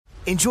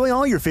Enjoy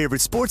all your favorite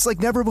sports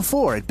like never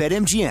before at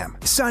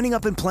BetMGM. Signing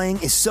up and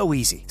playing is so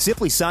easy.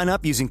 Simply sign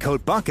up using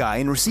code Buckeye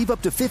and receive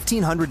up to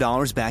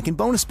 $1,500 back in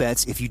bonus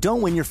bets if you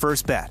don't win your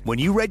first bet. When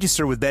you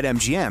register with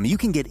BetMGM, you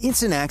can get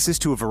instant access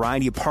to a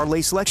variety of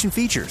parlay selection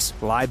features,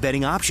 live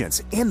betting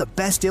options, and the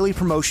best daily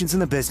promotions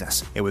in the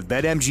business. And with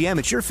BetMGM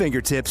at your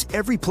fingertips,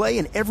 every play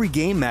and every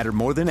game matter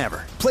more than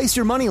ever. Place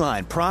your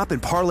moneyline, prop,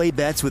 and parlay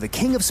bets with the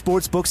king of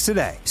sportsbooks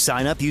today.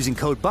 Sign up using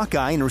code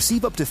Buckeye and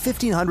receive up to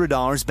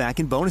 $1,500 back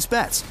in bonus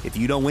bets if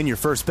you don't win your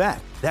first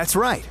bet. That's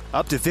right,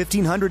 up to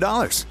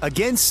 $1,500.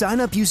 Again, sign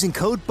up using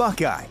code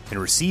Buckeye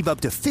and receive up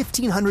to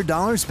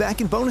 $1,500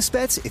 back in bonus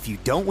bets if you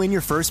don't win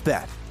your first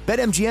bet.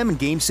 BetMGM and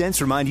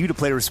GameSense remind you to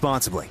play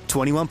responsibly.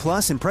 21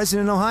 plus and present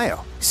in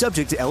Ohio.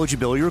 Subject to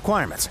eligibility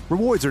requirements.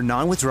 Rewards are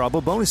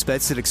non-withdrawable bonus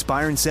bets that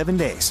expire in 7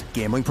 days.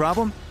 Gambling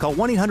problem? Call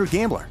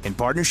 1-800-GAMBLER in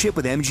partnership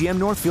with MGM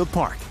Northfield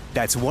Park.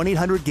 That's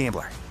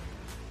 1-800-GAMBLER.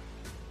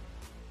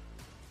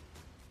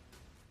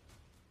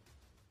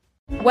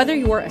 Whether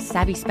you're a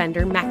savvy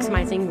spender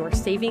maximizing your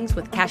savings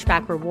with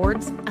cashback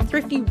rewards, a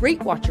thrifty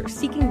rate watcher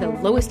seeking the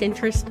lowest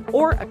interest,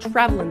 or a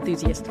travel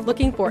enthusiast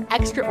looking for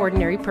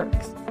extraordinary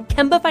perks,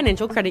 Kemba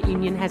Financial Credit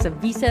Union has a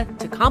visa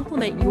to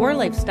complement your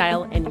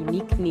lifestyle and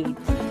unique needs.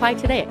 Apply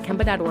today at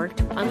Kemba.org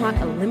to unlock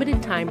a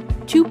limited time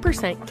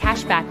 2%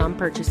 cash back on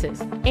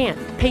purchases and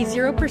pay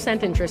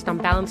 0% interest on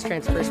balance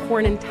transfers for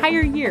an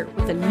entire year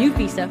with a new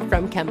visa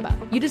from Kemba.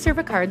 You deserve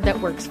a card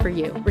that works for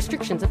you.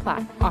 Restrictions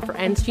apply. Offer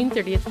ends June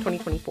 30th,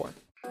 2024.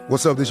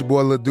 What's up, this your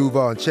boy Lil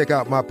Duval, and check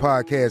out my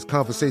podcast,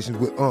 Conversations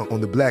with Unc,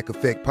 on the Black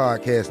Effect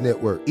Podcast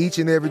Network. Each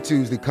and every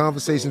Tuesday,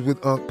 Conversations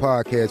with Unc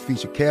podcast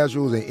feature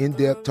casuals and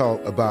in-depth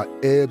talk about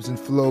ebbs and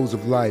flows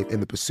of life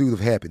and the pursuit of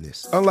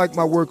happiness. Unlike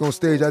my work on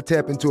stage, I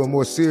tap into a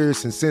more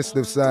serious and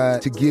sensitive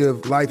side to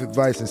give life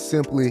advice and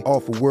simply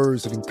offer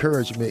words of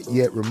encouragement,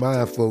 yet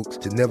remind folks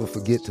to never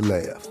forget to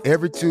laugh.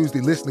 Every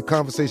Tuesday, listen to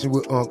Conversation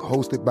with Unc,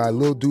 hosted by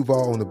Lil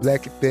Duval on the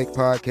Black Effect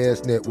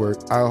Podcast Network,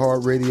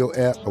 iHeartRadio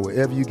app, or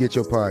wherever you get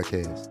your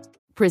podcasts.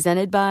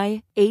 Presented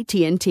by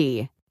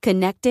AT&T.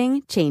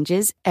 Connecting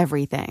changes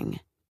everything.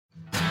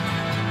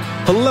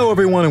 Hello,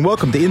 everyone, and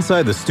welcome to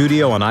Inside the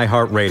Studio on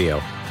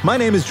iHeartRadio. My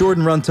name is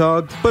Jordan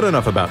Runtagh, but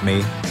enough about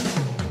me.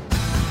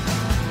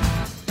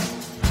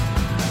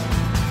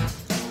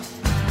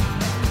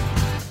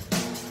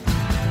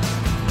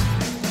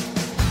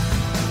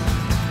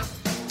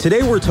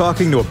 Today we're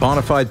talking to a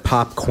bona fide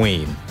pop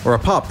queen, or a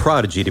pop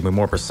prodigy to be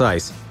more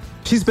precise.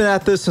 She's been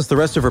at this since the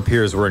rest of her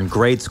peers were in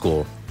grade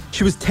school.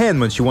 She was 10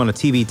 when she won a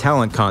TV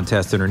talent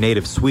contest in her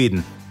native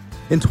Sweden.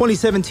 In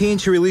 2017,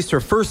 she released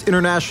her first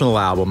international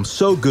album,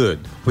 So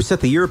Good, which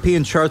set the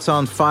European charts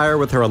on fire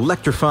with her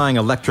electrifying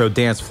electro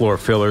dance floor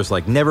fillers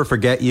like Never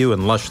Forget You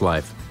and Lush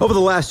Life. Over the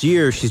last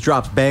year, she's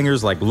dropped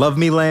bangers like Love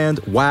Me Land,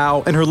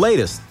 Wow, and her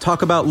latest,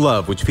 Talk About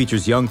Love, which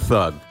features Young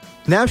Thug.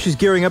 Now she's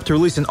gearing up to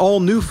release an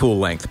all-new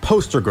full-length,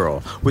 Poster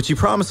Girl, which she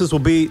promises will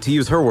be, to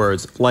use her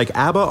words, like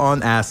ABBA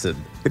on acid.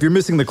 If you're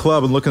missing the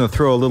club and looking to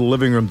throw a little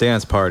living room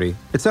dance party,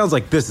 it sounds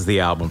like this is the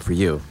album for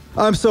you.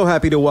 I'm so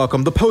happy to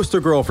welcome the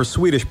poster girl for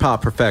Swedish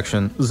pop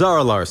perfection,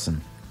 Zara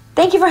Larsson.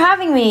 Thank you for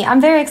having me.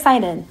 I'm very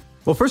excited.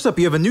 Well, first up,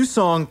 you have a new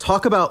song,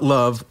 Talk About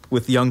Love,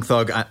 with Young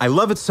Thug. I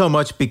love it so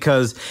much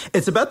because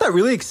it's about that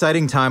really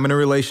exciting time in a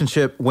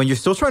relationship when you're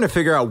still trying to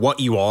figure out what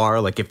you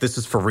are, like if this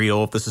is for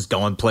real, if this is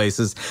going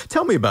places.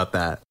 Tell me about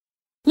that.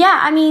 Yeah,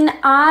 I mean,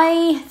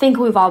 I think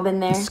we've all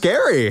been there. It's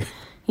scary.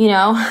 You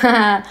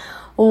know,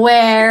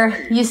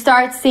 where you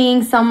start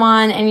seeing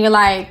someone and you're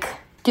like,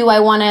 do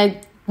I want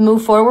to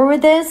move forward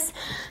with this?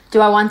 Do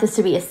I want this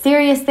to be a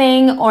serious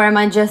thing, or am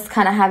I just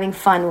kind of having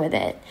fun with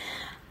it?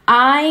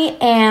 I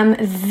am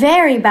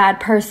very bad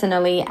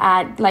personally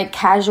at like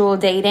casual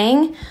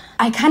dating.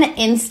 I kind of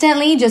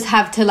instantly just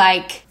have to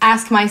like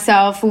ask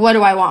myself, what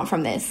do I want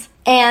from this?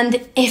 And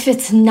if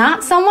it's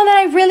not someone that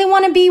I really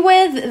want to be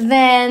with,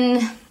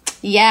 then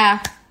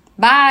yeah,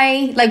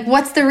 bye. Like,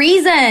 what's the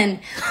reason?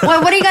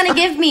 What are you going to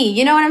give me?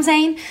 You know what I'm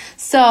saying?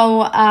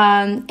 So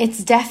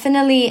it's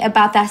definitely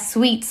about that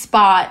sweet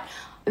spot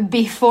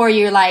before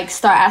you like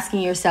start asking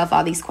yourself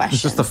all these questions.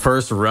 It's just the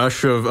first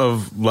rush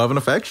of love and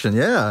affection.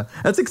 Yeah,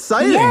 that's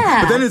exciting.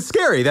 Yeah. But then it's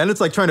scary. Then it's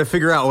like trying to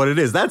figure out what it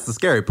is. That's the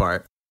scary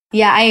part.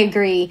 Yeah, I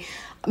agree.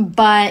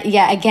 But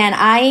yeah, again,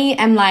 I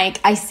am like,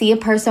 I see a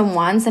person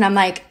once and I'm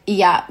like,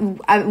 yeah,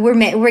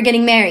 we're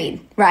getting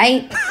married,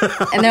 right?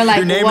 And they're like,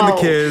 you're naming whoa.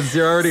 The kids.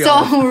 You're already so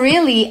off.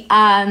 Really,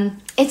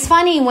 it's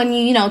funny when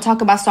you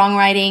talk about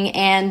songwriting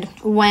and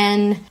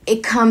when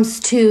it comes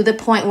to the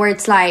point where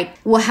it's like,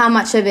 well, how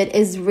much of it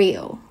is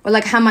real? Or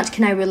like, how much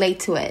can I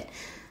relate to it?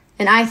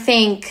 And I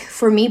think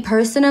for me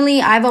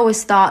personally, I've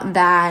always thought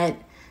that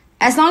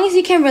as long as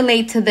you can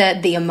relate to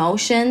the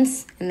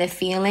emotions and the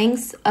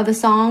feelings of a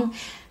song,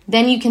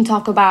 then you can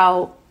talk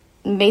about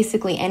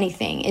basically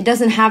anything. It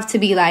doesn't have to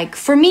be like,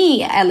 for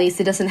me at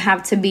least, it doesn't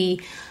have to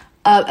be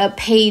a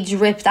page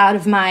ripped out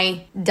of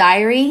my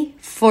diary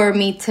for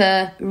me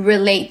to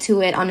relate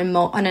to it on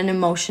an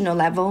emotional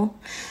level.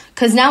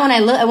 Because now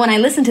when I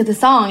listen to the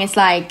song, it's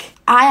like,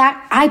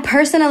 I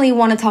personally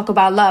want to talk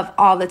about love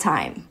all the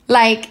time.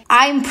 Like,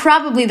 I'm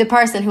probably the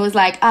person who is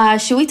like,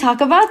 should we talk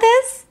about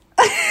this?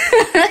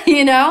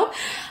 You know?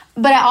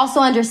 But I also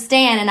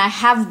understand, and I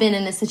have been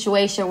in a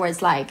situation where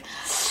it's like,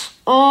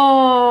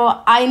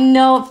 oh, I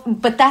know.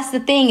 But that's the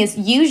thing, is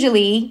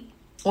usually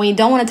when you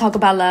don't want to talk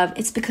about love,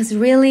 it's because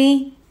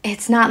really,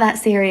 it's not that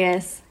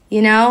serious,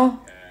 you know?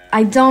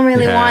 I don't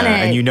really want it.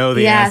 And you know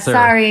the answer. Yeah,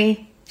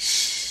 sorry.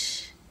 Shh.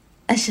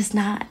 It's just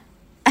not.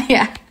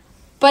 Yeah.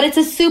 But it's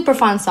a super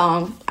fun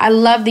song. I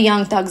love the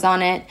Young Thugs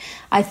on it.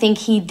 I think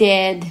he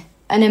did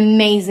an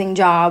amazing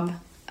job.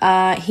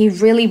 He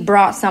really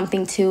brought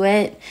something to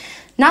it.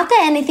 Not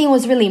that anything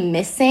was really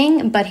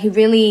missing, but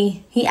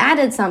he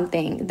added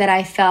something that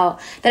I felt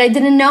that I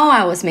didn't know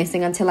I was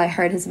missing until I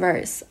heard his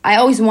verse. I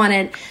always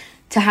wanted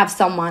to have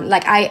someone,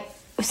 like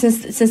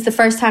since the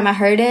first time I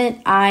heard it,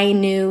 I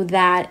knew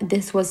that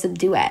this was a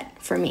duet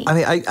for me. I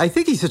mean, I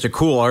think he's such a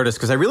cool artist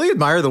because I really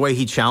admire the way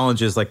he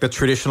challenges like the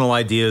traditional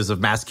ideas of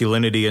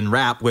masculinity in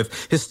rap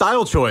with his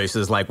style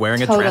choices, like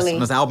wearing a dress on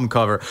his album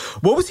cover.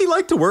 What was he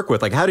like to work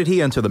with? Like, how did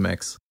he enter the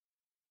mix?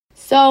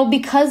 So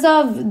because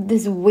of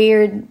this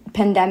weird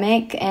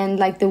pandemic and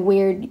like the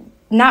weird,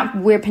 not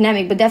weird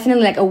pandemic, but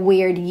definitely like a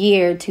weird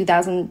year,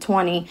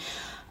 2020.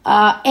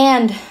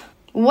 And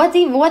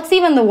what's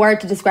even the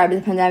word to describe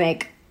the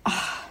pandemic?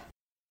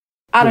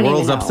 I don't even know.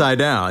 The world's upside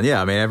down.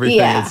 Yeah, I mean,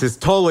 everything is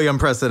just totally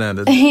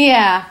unprecedented.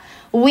 Yeah.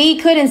 We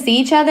couldn't see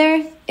each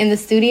other in the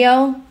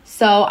studio.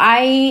 So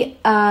I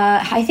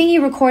think he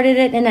recorded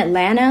it in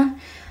Atlanta.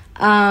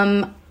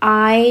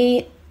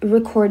 I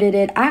recorded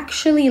it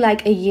actually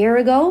like a year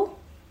ago,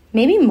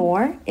 maybe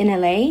more, in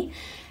LA.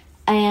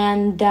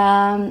 And,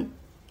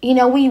 you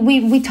know,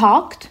 we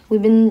talked.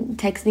 We've been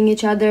texting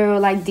each other or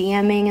like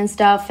DMing and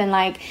stuff. And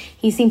like,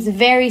 he seems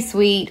very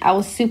sweet. I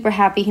was super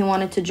happy he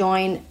wanted to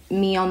join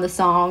me on the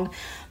song.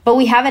 But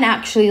we haven't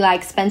actually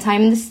like spent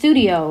time in the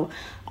studio.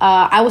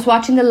 I was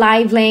watching the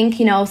live link,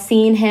 you know,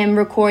 seeing him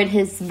record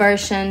his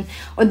version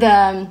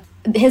or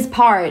his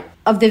part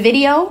of the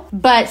video.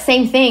 But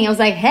same thing. I was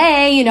like,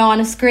 hey, you know, on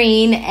a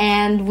screen.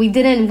 And we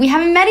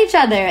haven't met each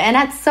other. And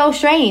that's so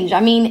strange. I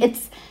mean,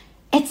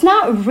 it's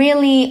not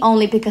really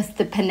only because of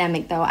the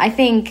pandemic, though. I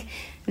think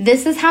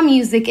this is how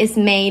music is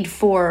made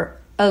for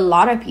a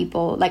lot of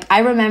people. Like, I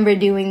remember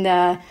doing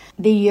the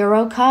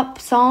Euro Cup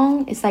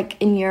song. It's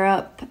like in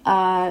Europe,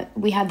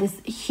 we have this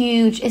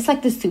huge, it's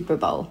like the Super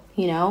Bowl,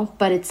 you know,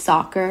 but it's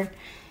soccer.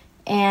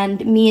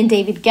 And me and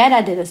David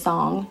Guetta did a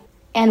song.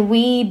 And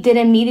we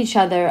didn't meet each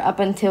other up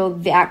until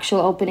the actual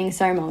opening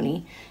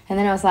ceremony. And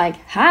then I was like,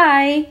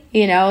 hi,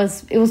 you know,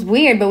 it was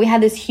weird, but we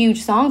had this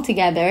huge song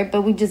together,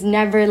 but we just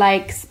never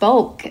like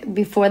spoke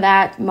before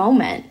that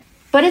moment.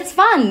 But it's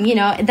fun, you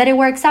know, that it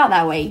works out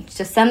that way.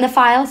 Just send the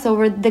files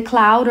over the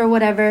cloud or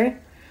whatever,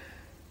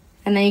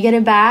 and then you get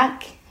it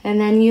back, and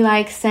then you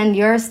like send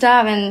your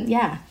stuff, and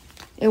yeah.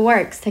 It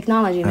works.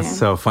 Technology, man. That's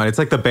so funny. It's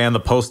like the band,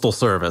 the Postal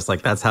Service.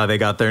 Like, that's how they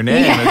got their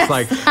name. Yes. It's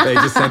like they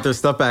just sent their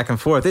stuff back and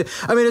forth.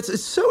 I mean,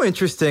 it's so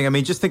interesting. I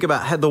mean, just think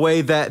about how the way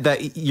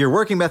that your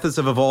working methods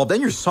have evolved and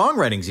your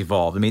songwriting's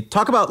evolved. I mean,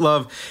 Talk About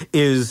Love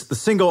is the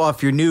single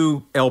off your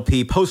new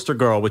LP, Poster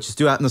Girl, which is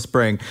due out in the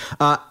spring.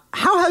 How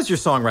has your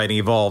songwriting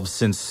evolved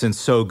since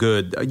So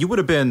Good? You would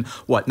have been,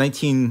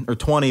 19 or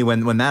 20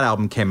 when that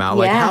album came out.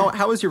 Like,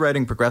 how has your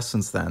writing progressed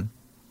since then?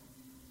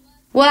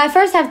 Well, I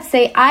first have to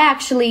say, I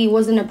actually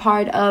wasn't a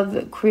part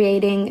of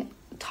creating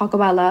Talk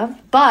About Love,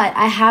 but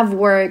I have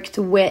worked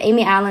with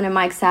Amy Allen and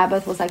Mike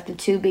Sabbath was like the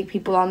two big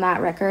people on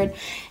that record.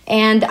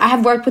 And I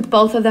have worked with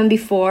both of them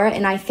before,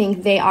 and I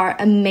think they are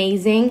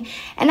amazing.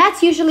 And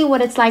that's usually what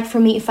it's like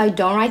for me if I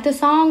don't write the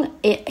song.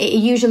 It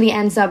usually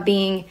ends up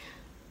being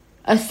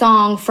a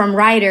song from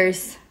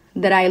writers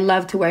that I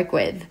love to work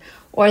with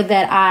or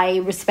that I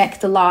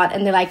respect a lot.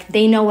 And they're like,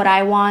 they know what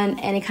I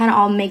want, and it kind of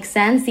all makes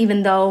sense,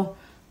 even though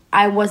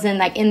I wasn't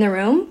like in the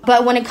room.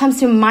 But when it comes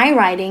to my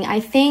writing,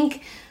 I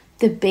think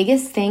the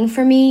biggest thing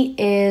for me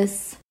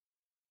is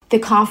the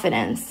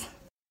confidence,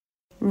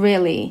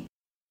 really,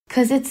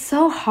 because it's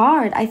so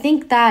hard. I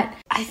think that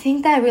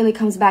really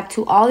comes back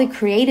to all the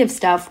creative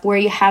stuff where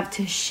you have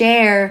to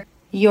share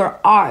your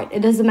art. It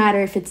doesn't matter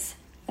if it's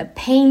a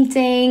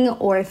painting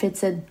or if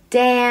it's a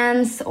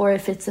dance or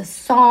if it's a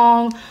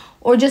song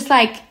or just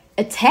like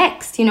a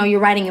text, you know,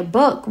 you're writing a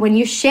book. When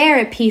you share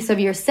a piece of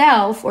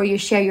yourself or you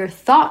share your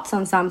thoughts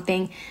on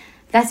something,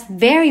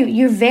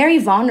 you're very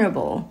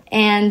vulnerable.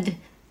 And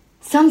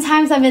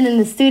sometimes I've been in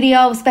the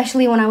studio,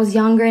 especially when I was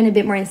younger and a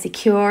bit more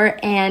insecure,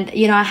 and,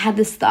 you know, I had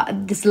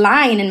this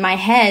line in my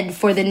head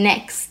for the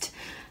next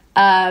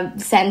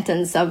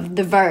sentence of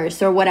the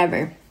verse or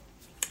whatever.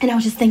 And I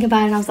was just thinking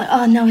about it, and I was like,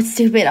 oh, no, it's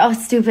stupid. Oh,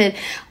 it's stupid.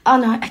 Oh,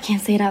 no, I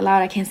can't say it out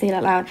loud. I can't say it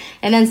out loud.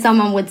 And then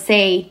someone would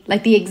say,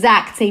 like, the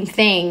exact same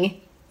thing,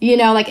 you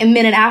know, like a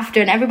minute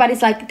after, and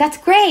everybody's like, that's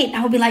great. And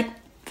I would be like,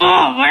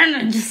 oh, why don't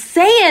I just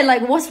say it?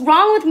 Like, what's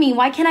wrong with me?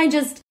 Why can't I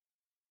just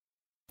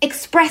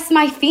express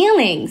my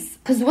feelings?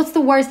 Because what's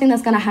the worst thing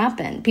that's going to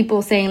happen?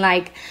 People saying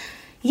like,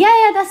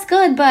 yeah, that's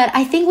good, but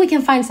I think we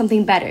can find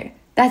something better.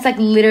 That's like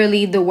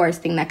literally the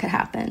worst thing that could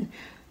happen,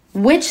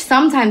 which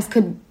sometimes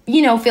could,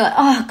 you know, feel like,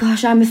 oh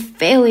gosh, I'm a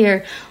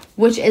failure,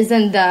 which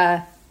isn't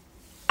I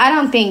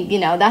don't think, you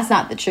know, that's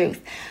not the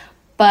truth.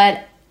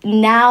 But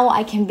now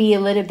I can be a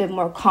little bit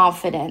more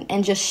confident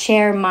and just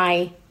share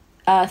my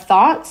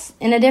thoughts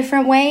in a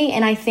different way.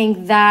 And I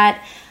think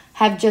that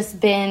have just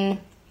been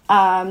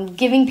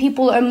giving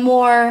people a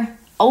more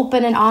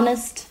open and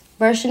honest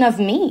version of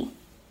me,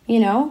 you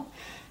know,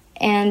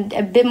 and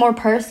a bit more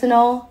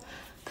personal.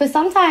 Because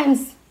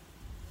sometimes,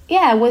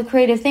 yeah, with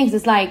creative things,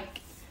 it's like,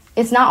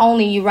 it's not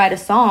only you write a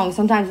song,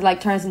 sometimes it like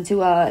turns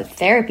into a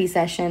therapy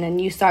session and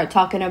you start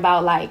talking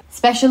about like,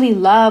 especially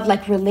love,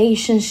 like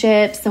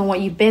relationships and what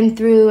you've been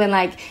through. And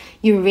like,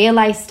 you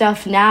realize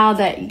stuff now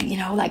that, you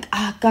know, like,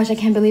 oh gosh, I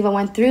can't believe I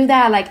went through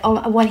that. Like,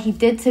 oh, what he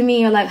did to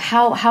me, or like,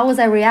 how was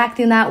I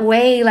reacting that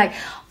way? Like,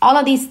 all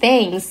of these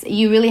things,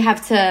 you really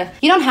have to,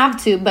 you don't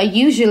have to, but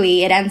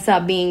usually it ends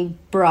up being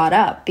brought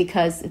up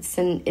because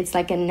it's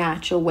like a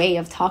natural way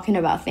of talking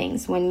about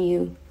things when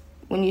you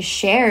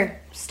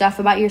share stuff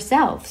about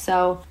yourself.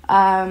 So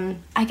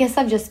I guess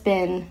I've just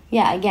been,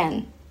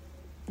 again,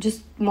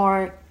 just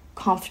more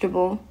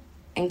comfortable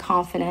and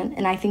confident.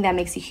 And I think that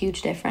makes a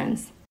huge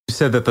difference. You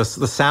said that the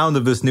sound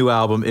of this new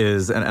album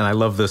is, and I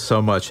love this so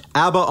much,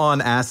 ABBA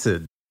on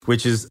Acid,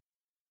 which is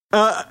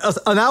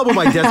an album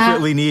I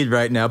desperately need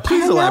right now.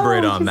 Please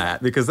elaborate on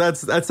that, because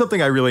that's something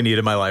I really need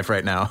in my life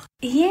right now.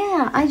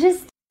 Yeah,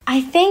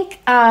 I think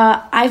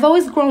I've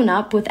always grown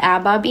up with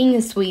ABBA being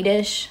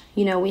Swedish.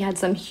 You know, we had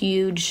some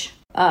huge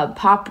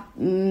pop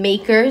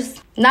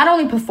makers, not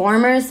only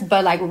performers,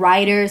 but like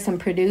writers and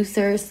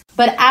producers.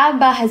 But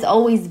ABBA has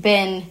always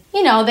been,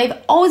 you know, they've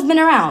always been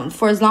around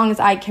for as long as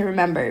I can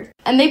remember.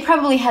 And they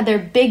probably had their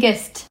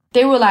biggest,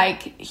 they were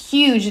like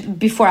huge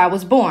before I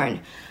was born.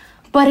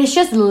 But it's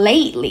just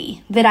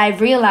lately that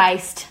I've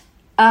realized,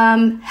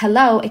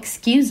 hello,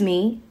 excuse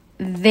me,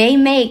 they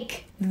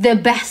make the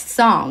best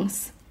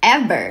songs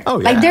ever. Oh,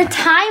 yeah. Like, they're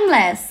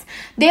timeless.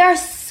 They are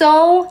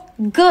so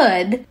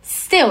good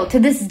still to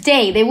this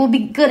day. They will be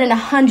good in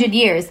 100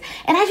 years.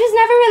 And I just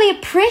never really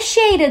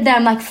appreciated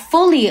them like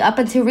fully up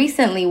until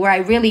recently, where I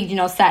really, you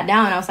know, sat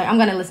down and I was like, I'm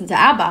going to listen to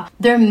ABBA.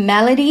 Their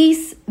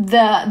melodies,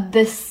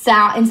 the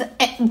sound,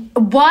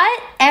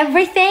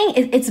 everything,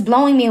 it's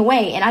blowing me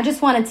away. And I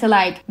just wanted to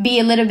like be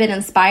a little bit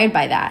inspired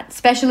by that,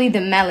 especially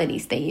the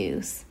melodies they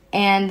use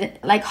and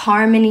like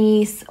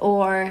harmonies,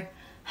 or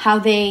how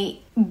they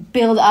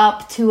build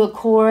up to a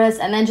chorus,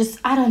 and then just,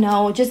 I don't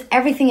know, just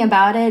everything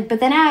about it. But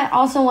then I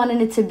also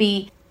wanted it to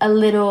be a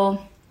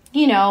little,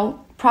 you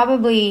know,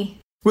 probably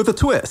with a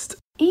twist.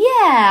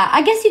 Yeah,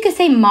 I guess you could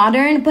say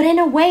modern, but in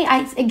a way,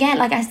 I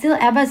still,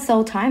 ABBA's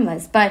so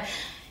timeless, but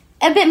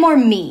a bit more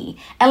me,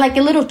 and like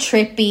a little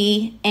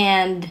trippy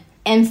and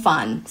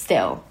fun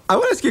still. I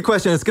want to ask you a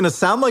question. It's going to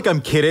sound like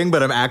I'm kidding,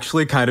 but I'm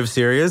actually kind of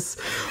serious.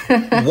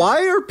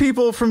 Why are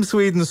people from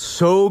Sweden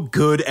so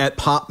good at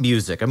pop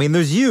music? I mean,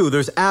 there's you,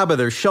 there's ABBA,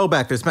 there's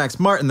Shellback, there's Max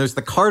Martin, there's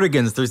the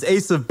Cardigans, there's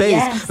Ace of Base,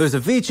 yes. There's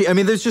Avicii. I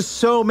mean, there's just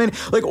so many.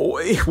 Like,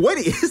 what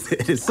is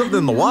it? Is something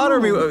in the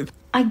water?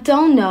 I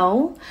don't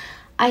know.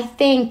 I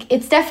think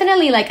it's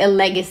definitely like a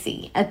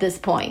legacy at this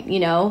point, you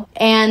know?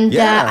 And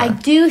I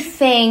do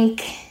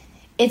think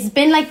it's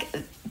been like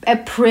a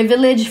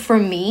privilege for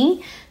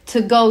me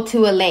to go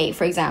to LA,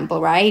 for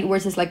example, right?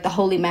 Which is like the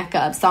holy mecca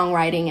of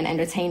songwriting and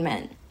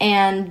entertainment.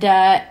 And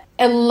a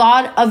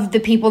lot of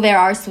the people there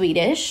are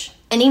Swedish.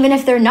 And even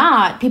if they're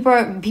not,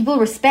 people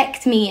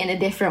respect me in a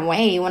different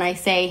way when I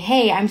say,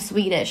 hey, I'm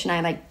Swedish and I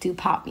like do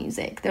pop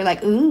music. They're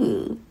like,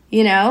 ooh,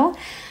 you know?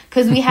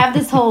 Because we have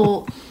this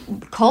whole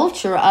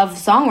culture of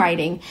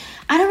songwriting.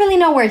 I don't really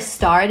know where it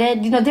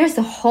started. You know, there's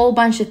a whole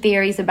bunch of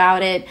theories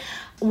about it.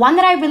 One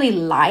that I really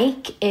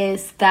like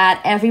is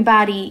that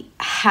everybody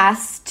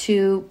has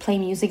to play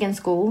music in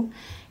school.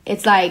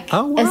 It's like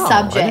a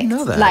subject,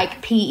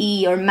 like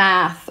PE or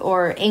math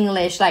or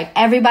English. Like,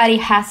 everybody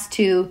has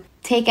to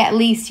take at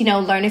least, you know,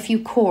 learn a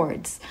few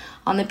chords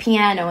on the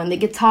piano and the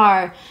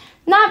guitar.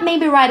 Not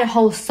maybe write a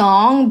whole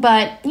song,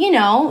 but, you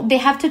know, they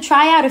have to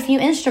try out a few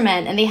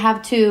instruments and they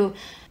have to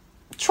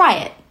try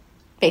it,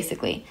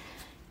 basically.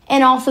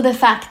 And also the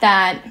fact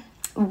that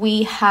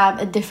we have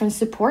a different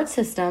support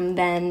system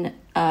than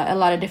a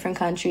lot of different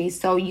countries.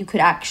 So you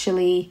could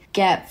actually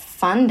get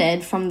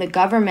funded from the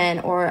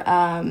government, or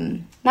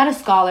not a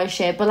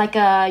scholarship, but like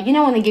you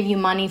know, when they give you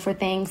money for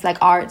things like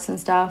arts and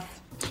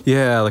stuff.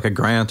 Yeah, like a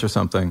grant or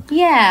something.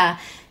 Yeah,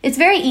 it's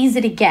very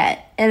easy to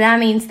get. And that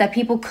means that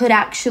people could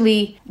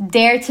actually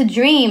dare to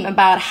dream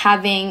about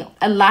having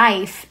a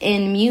life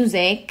in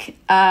music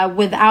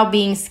without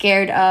being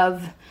scared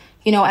of,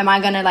 you know, am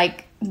I going to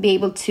like be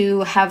able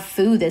to have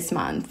food this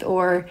month,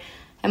 or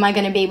am I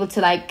going to be able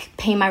to like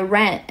pay my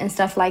rent and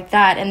stuff like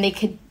that? And they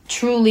could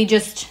truly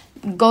just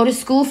go to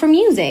school for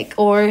music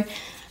or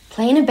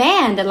play in a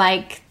band and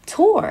like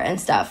tour and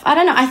stuff. I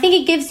don't know. I think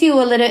it gives you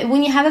a little,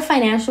 when you have a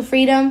financial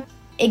freedom,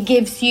 it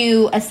gives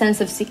you a sense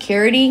of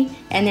security,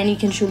 and then you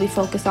can truly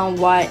focus on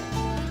what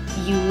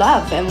you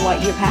love and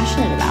what you're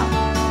passionate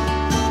about.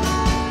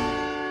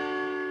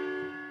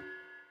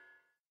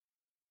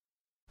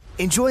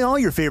 Enjoy all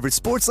your favorite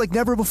sports like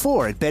never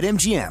before at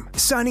BetMGM.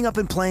 Signing up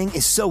and playing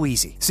is so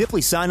easy. Simply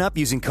sign up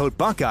using code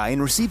Buckeye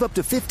and receive up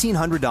to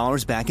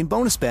 $1,500 back in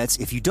bonus bets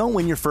if you don't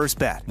win your first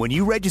bet. When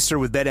you register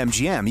with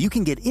BetMGM, you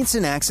can get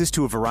instant access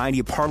to a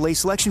variety of parlay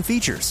selection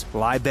features,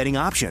 live betting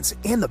options,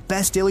 and the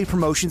best daily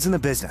promotions in the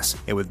business.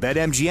 And with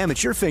BetMGM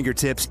at your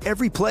fingertips,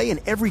 every play and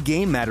every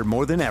game matter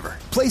more than ever.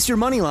 Place your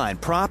moneyline,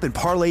 prop, and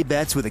parlay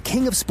bets with the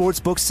king of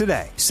sportsbooks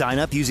today. Sign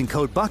up using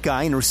code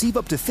Buckeye and receive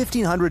up to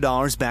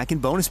 $1,500 back in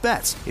bonus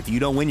bets if you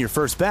don't win your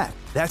first bet.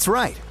 That's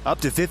right, up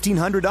to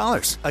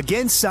 $1,500.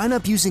 Again, sign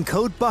up using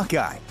code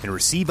Buckeye and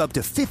receive up to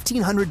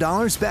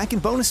 $1,500 back in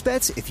bonus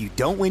bets if you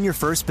don't win your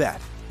first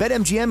bet.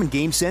 BetMGM and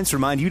GameSense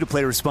remind you to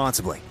play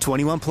responsibly.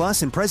 21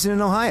 plus and present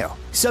in Ohio.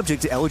 Subject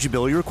to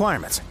eligibility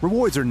requirements.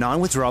 Rewards are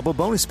non-withdrawable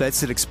bonus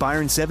bets that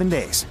expire in 7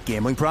 days.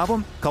 Gambling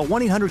problem? Call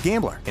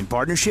 1-800-GAMBLER in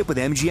partnership with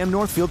MGM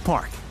Northfield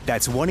Park.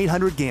 That's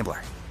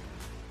 1-800-GAMBLER.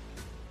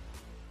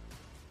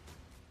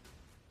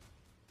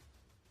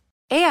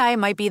 AI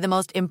might be the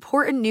most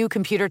important new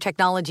computer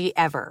technology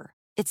ever.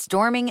 It's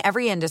storming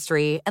every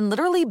industry, and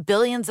literally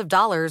billions of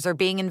dollars are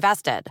being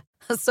invested.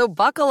 So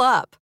buckle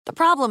up. The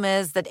problem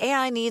is that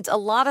AI needs a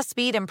lot of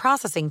speed and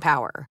processing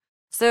power.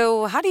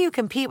 So how do you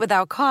compete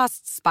without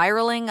costs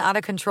spiraling out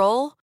of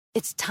control?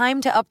 It's time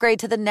to upgrade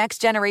to the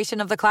next generation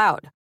of the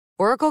cloud.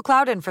 Oracle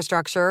Cloud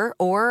Infrastructure,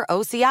 or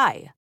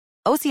OCI.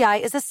 OCI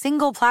is a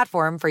single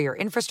platform for your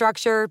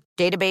infrastructure,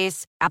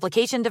 database,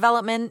 application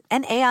development,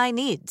 and AI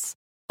needs.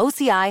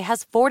 OCI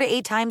has 4 to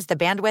 8 times the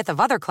bandwidth of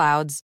other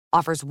clouds,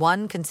 offers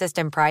one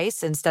consistent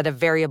price instead of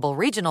variable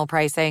regional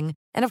pricing,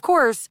 and of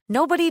course,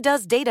 nobody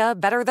does data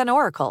better than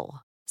Oracle.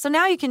 So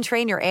now you can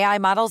train your AI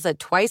models at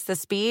twice the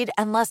speed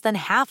and less than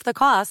half the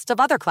cost of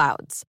other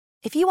clouds.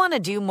 If you want to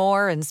do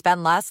more and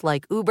spend less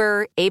like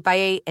Uber,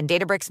 8x8, and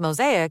Databricks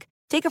Mosaic,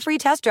 take a free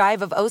test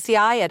drive of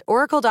OCI at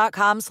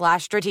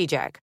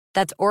oracle.com/strategic.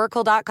 That's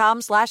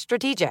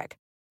oracle.com/strategic.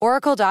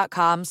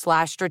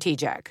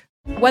 oracle.com/strategic.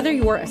 Whether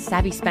you're a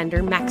savvy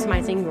spender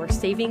maximizing your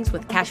savings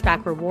with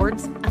cashback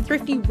rewards, a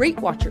thrifty rate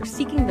watcher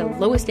seeking the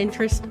lowest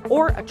interest,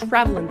 or a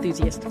travel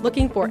enthusiast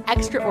looking for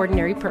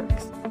extraordinary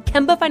perks,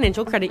 Kemba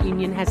Financial Credit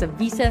Union has a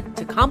visa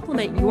to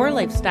complement your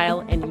lifestyle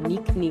and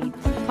unique needs.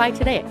 Apply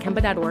today at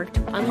Kemba.org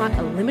to unlock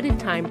a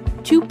limited-time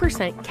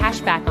 2%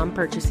 cash back on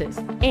purchases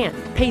and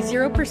pay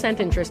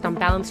 0% interest on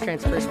balance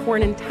transfers for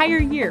an entire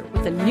year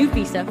with a new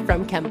visa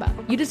from Kemba.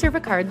 You deserve a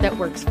card that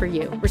works for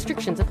you.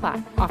 Restrictions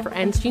apply. Offer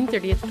ends June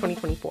 30th,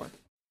 2024.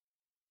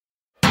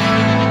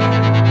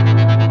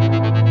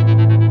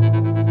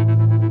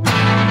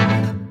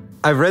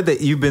 I've read that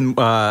you've been,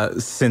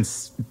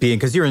 since being,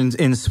 because you're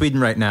in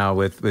Sweden right now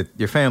with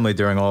your family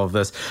during all of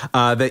this,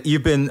 that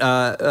you've been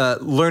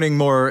learning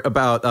more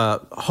about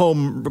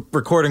home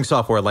recording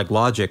software like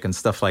Logic and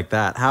stuff like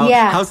that.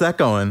 How's that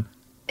going?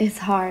 It's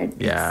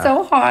hard. Yeah. It's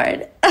so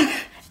hard.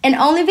 And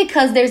only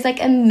because there's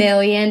like a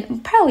million,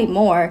 probably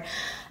more,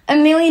 a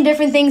million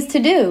different things to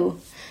do.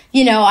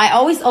 You know, I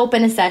always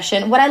open a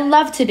session. What I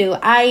love to do,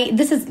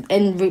 this is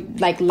in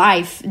like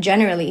life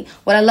generally.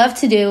 What I love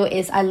to do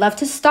is I love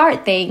to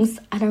start things.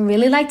 I don't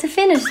really like to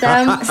finish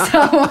them.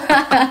 So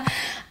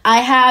I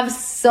have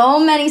so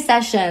many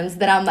sessions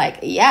that I'm like,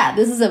 yeah,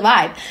 this is a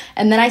vibe.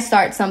 And then I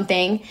start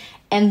something,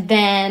 and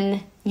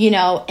then, you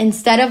know,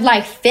 instead of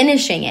like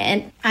finishing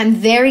it, I'm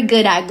very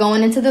good at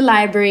going into the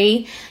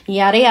library,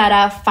 yada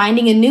yada,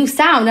 finding a new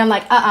sound. I'm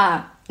like,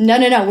 no,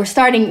 we're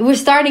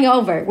starting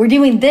over. We're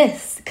doing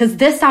this because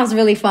this sounds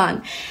really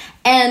fun.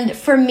 And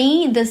for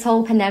me, this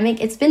whole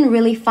pandemic, it's been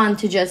really fun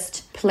to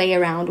just play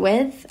around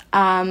with.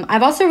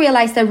 I've also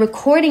realized that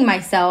recording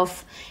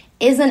myself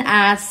isn't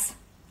as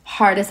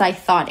hard as I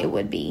thought it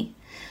would be.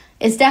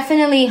 It's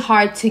definitely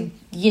hard to,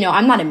 you know,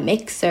 I'm not a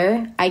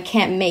mixer. I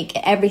can't make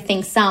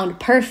everything sound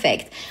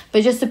perfect.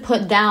 But just to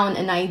put down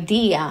an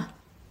idea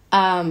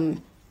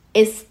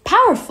is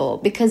powerful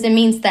because it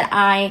means that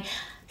I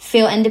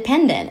feel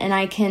independent and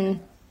I can,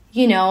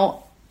 you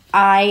know,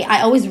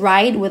 I always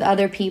write with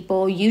other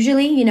people,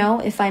 usually, you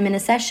know, if I'm in a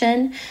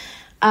session.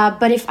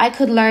 But if I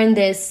could learn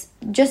this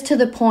just to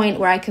the point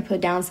where I could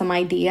put down some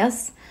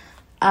ideas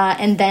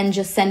and then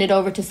just send it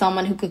over to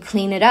someone who could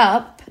clean it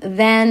up,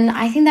 then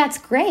I think that's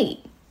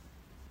great.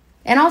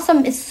 And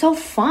also, it's so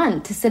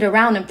fun to sit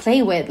around and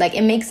play with. Like,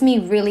 it makes me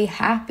really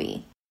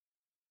happy.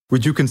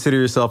 Would you consider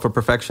yourself a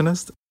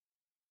perfectionist?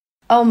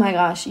 Oh my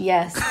gosh,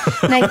 yes.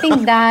 And I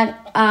think that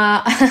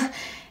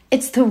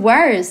it's the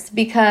worst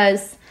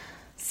because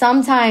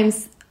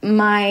sometimes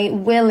my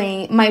will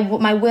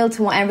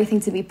to want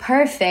everything to be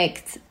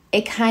perfect,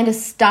 it kind of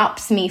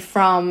stops me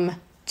from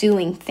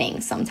doing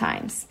things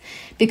sometimes.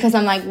 Because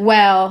I'm like,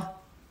 well,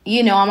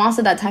 you know, I'm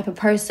also that type of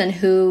person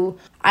who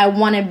I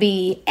want to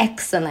be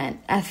excellent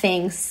at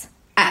things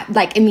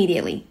like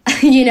immediately.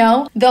 You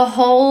know, the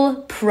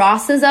whole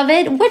process of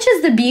it, which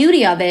is the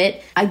beauty of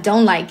it, I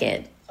don't like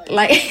it.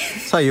 Like,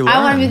 that's how you learn.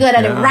 I want to be good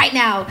at it right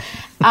now.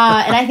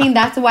 And I think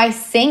that's why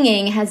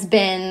singing has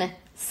been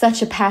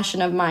such a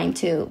passion of mine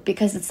too,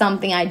 because it's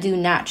something I do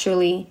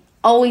naturally,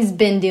 always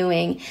been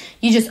doing.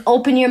 You just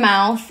open your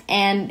mouth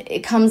and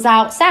it comes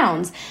out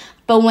sounds.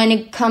 But when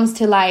it comes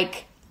to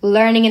like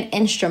learning an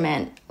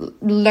instrument,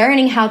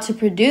 learning how to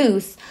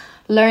produce,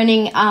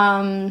 learning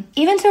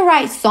even to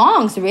write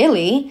songs,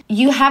 really,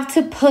 you have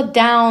to put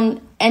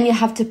down and you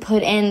have to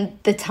put in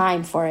the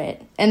time for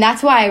it. And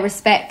that's why I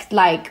respect,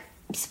 like,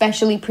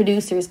 especially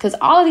producers, because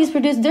all of these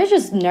producers, they're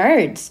just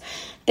nerds.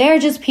 They're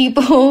just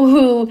people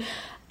who,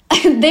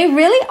 they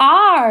really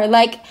are.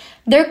 Like,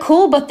 they're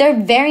cool, but they're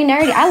very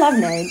nerdy. I love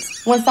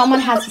nerds. When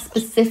someone has a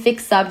specific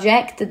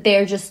subject that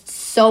they're just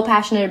so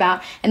passionate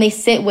about, and they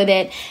sit with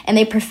it, and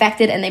they perfect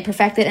it, and they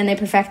perfect it, and they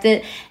perfect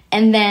it.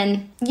 And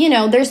then, you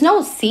know, there's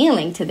no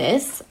ceiling to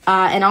this.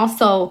 And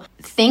also,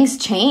 things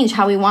change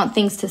how we want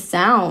things to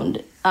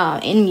sound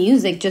in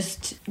music.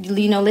 Just,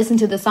 you know, listen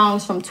to the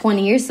songs from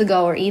 20 years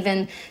ago or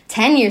even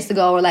 10 years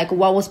ago, or like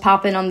what was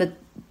popping on the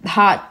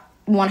Hot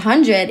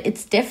 100.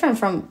 It's different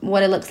from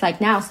what it looks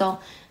like now. So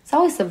it's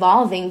always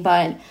evolving.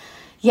 But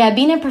yeah,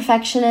 being a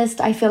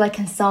perfectionist, I feel like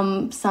can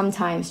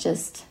sometimes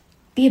just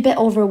be a bit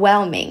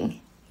overwhelming,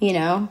 you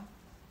know,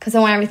 because I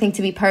want everything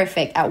to be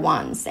perfect at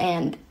once.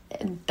 And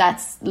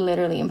that's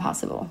literally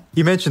impossible.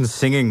 You mentioned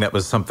singing. That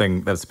was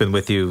something that's been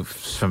with you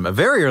from a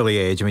very early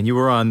age. I mean, you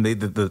were on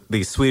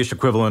the Swedish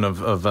equivalent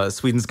of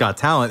Sweden's Got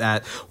Talent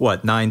at,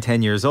 what, 9,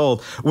 10 years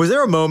old. Was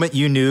there a moment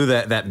you knew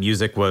that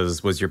music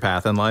was your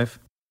path in life?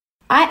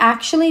 I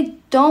actually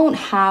don't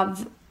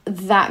have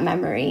that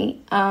memory.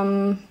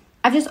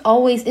 I've just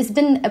always, it's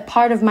been a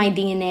part of my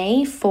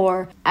DNA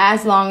for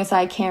as long as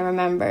I can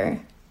remember.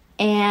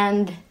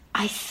 And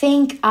I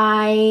think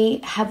I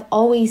have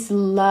always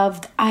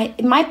loved,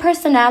 my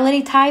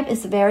personality type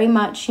is very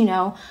much, you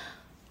know,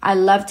 I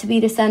love to be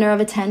the center of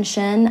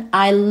attention.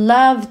 I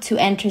love to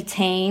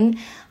entertain.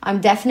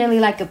 I'm definitely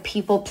like a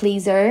people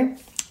pleaser.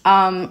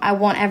 I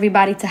want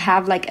everybody to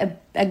have like a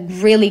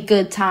really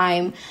good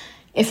time.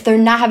 If they're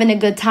not having a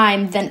good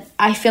time, then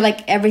I feel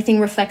like everything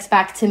reflects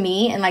back to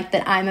me and like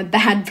that I'm a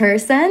bad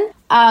person.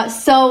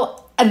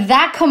 So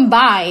that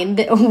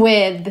combined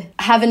with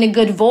having a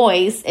good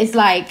voice is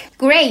like,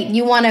 great.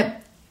 You want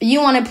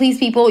to please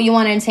people, you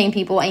want to entertain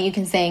people, and you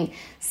can sing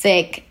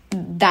sick.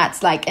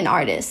 That's like an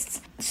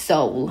artist's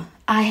soul.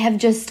 I have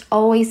just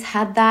always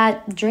had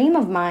that dream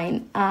of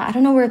mine. I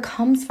don't know where it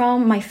comes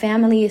from. My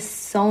family is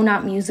so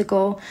not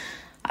musical.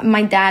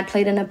 My dad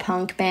played in a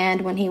punk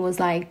band when he was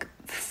like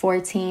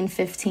 14,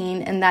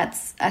 15, and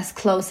that's as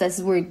close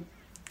as we're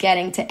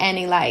getting to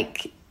any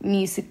like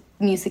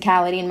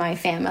musicality in my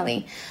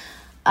family.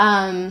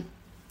 But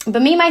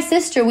me and my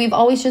sister, we've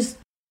always just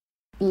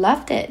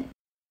loved it.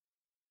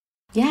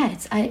 Yeah,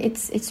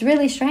 it's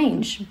really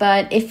strange,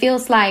 but it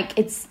feels like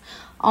it's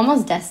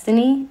almost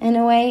destiny in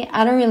a way.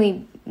 I don't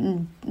really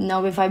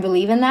know if I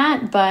believe in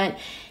that, but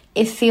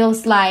it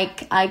feels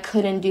like I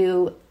couldn't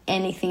do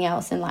anything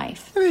else in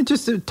life. I mean,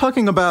 just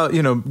talking about,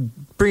 you know,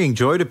 bringing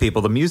joy to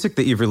people, the music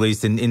that you've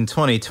released in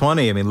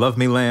 2020, I mean, Love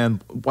Me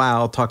Land,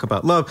 wow, Talk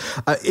About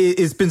Love,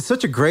 it's been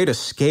such a great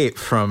escape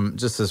from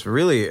just this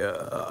really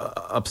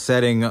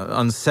upsetting,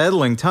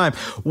 unsettling time.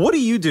 What do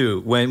you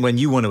do when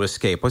you want to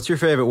escape? What's your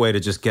favorite way to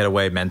just get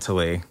away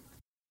mentally?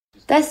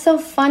 That's so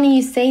funny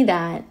you say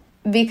that,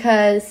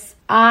 because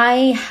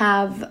I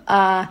have,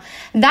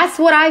 that's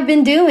what I've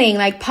been doing.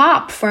 Like,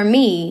 pop for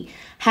me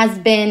has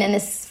been a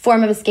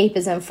form of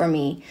escapism for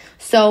me.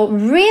 So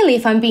really,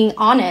 if I'm being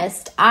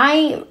honest,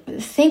 I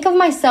think of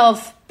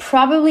myself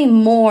probably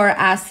more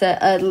as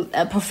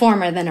a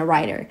performer than a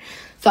writer.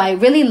 So I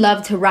really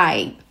love to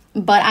write,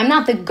 but I'm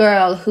not the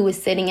girl who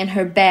is sitting in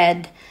her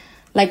bed,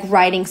 like,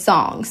 writing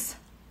songs.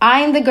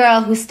 I'm the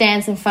girl who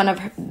stands in front of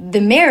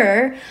the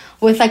mirror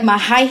with, like, my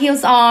high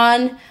heels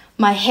on,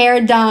 my hair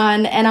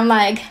done, and I'm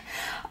like,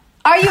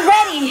 are you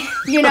ready?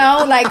 You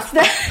know, like,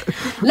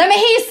 let me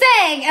hear you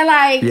sing. And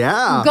like,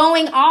 yeah,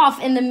 going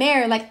off in the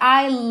mirror. Like,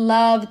 I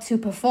love to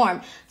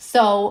perform.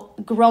 So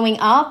growing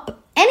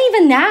up, and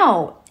even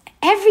now,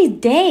 every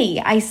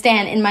day I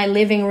stand in my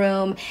living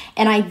room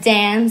and I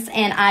dance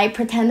and I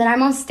pretend that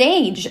I'm on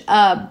stage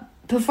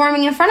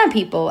performing in front of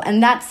people.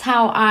 And that's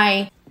how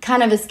I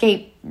kind of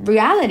escape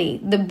reality.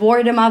 The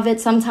boredom of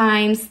it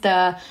sometimes,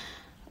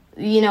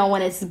 you know,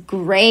 when it's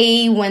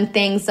gray, when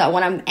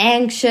I'm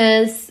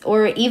anxious,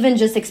 or even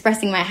just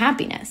expressing my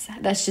happiness.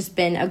 That's just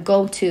been a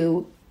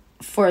go-to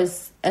for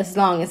as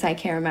long as I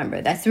can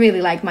remember. That's really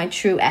like my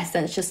true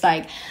essence. Just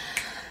like,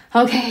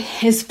 okay,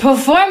 it's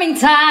performing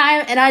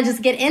time, and I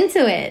just get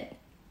into it.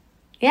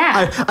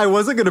 Yeah. I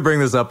wasn't going to bring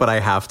this up, but I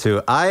have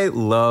to. I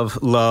love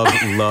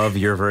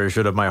your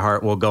version of My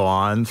Heart Will Go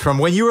On from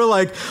when you were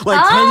like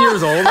 10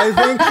 years old, I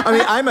think. I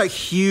mean, I'm a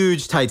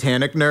huge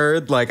Titanic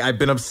nerd. Like, I've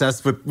been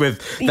obsessed with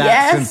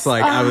that since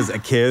like I was a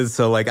kid.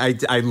 So like,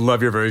 I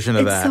love your version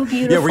of that. It's so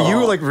beautiful. Yeah, were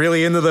you like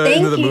really into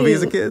the movie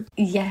as a kid?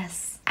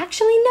 Yes.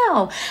 Actually,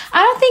 no.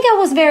 I don't think I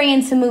was very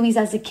into movies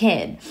as a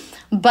kid.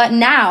 But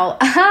now,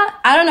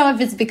 I don't know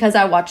if it's because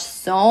I watched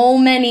so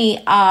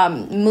many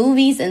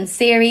movies and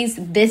series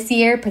this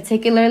year,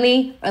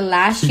 particularly, or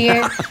last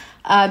year,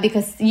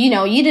 because, you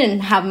know, you didn't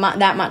have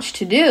that much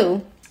to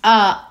do.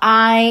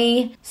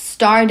 I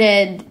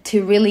started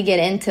to really get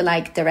into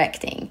like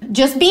directing.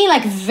 Just being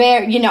like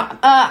very,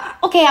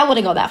 okay, I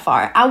wouldn't go that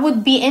far. I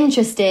would be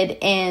interested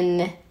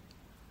in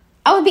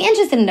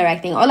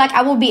directing, or like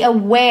I will be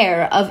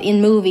aware of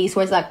in movies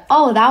where it's like,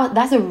 oh,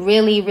 that's a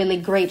really, really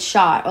great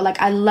shot, or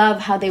like I love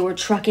how they were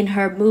trucking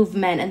her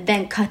movement and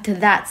then cut to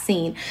that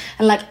scene,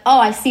 and like, oh,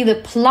 I see the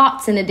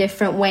plots in a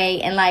different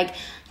way, and like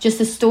just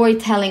the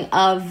storytelling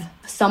of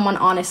someone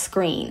on a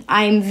screen.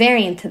 I'm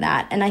very into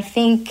that, and I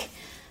think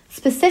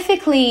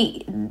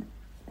specifically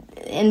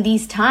in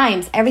these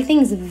times,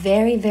 everything's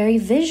very, very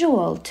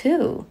visual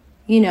too.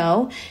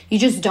 You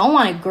just don't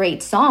want a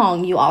great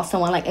song. You also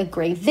want like a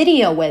great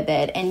video with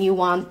it, and you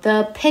want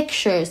the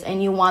pictures,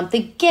 and you want the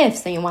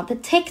GIFs, and you want the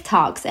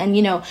TikToks. And,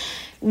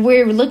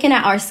 we're looking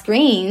at our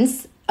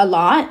screens a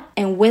lot.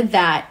 And with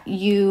that,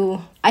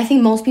 I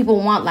think most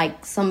people want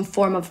like some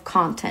form of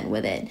content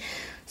with it.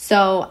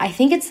 So I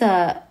think it's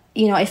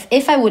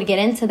if I would get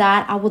into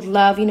that, I would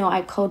love,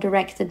 I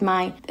co-directed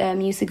my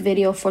music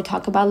video for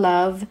Talk About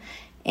Love.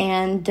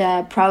 And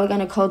probably going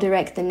to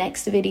co-direct the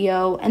next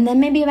video. And then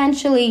maybe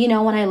eventually,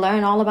 when I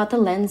learn all about the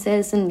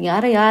lenses and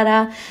yada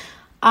yada,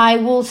 I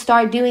will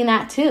start doing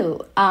that too.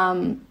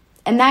 And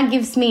that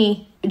gives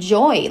me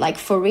joy, like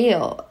for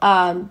real.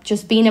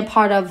 Just being a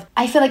part of,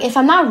 I feel like if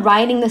I'm not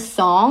writing the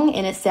song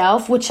in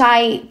itself, which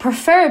I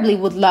preferably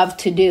would love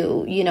to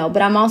do,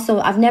 but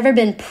I've never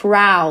been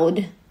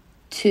proud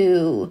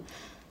to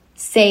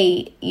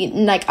say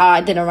like, oh,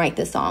 I didn't write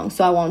this song,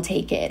 so I won't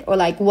take it, or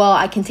like, well,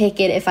 I can take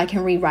it if I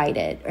can rewrite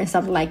it, or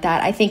something like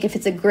that. I think if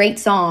it's a great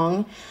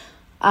song,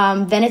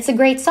 then it's a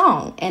great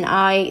song.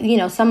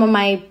 And some of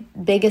my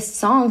biggest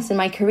songs in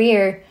my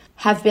career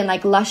have been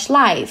like Lush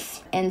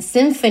Life and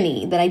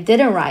Symphony that I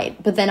didn't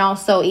write, but then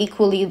also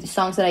equally the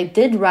songs that I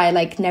did write,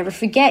 like Never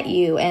Forget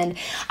You. And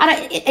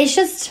it's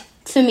just,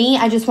 to me,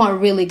 I just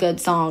want really good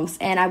songs,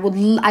 and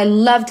I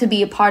love to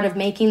be a part of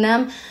making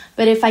them.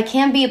 But if I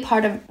can't be a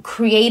part of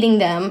creating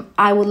them,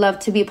 I would love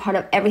to be a part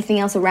of everything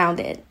else around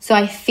it. So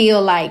I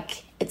feel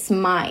like it's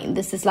mine.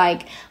 This is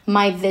like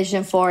my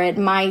vision for it,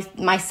 my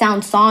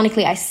sound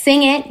sonically. I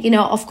sing it,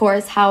 of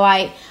course, how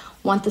I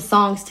want the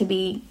songs to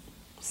be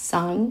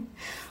sung.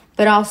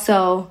 But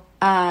also,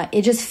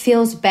 it just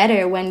feels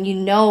better when you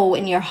know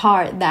in your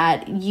heart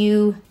that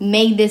you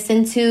made this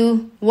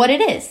into what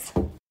it is.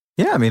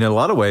 Yeah, I mean, in a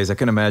lot of ways, I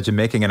can imagine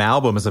making an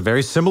album is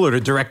very similar to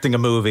directing a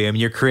movie. I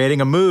mean, you're creating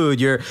a mood,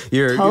 you're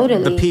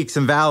totally. The peaks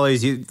and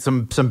valleys,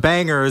 some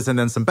bangers, and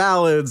then some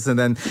ballads, and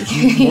then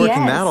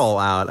working that all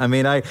out. I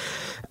mean, I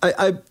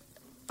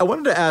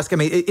wanted to ask. I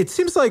mean, it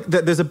seems like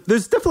that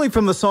there's definitely,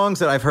 from the songs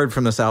that I've heard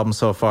from this album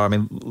so far. I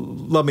mean,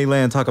 Love Me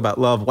Land, Talk About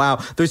Love. Wow,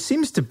 there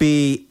seems to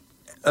be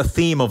a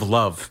theme of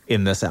love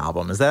in this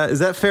album. Is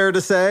that fair to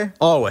say?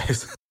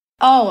 Always.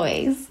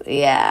 Always,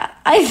 yeah.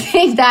 I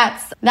think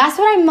that's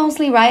what I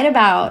mostly write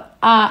about.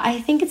 I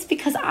think it's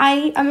because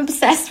I'm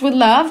obsessed with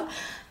love.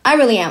 I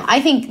really am. I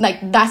think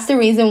like that's the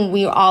reason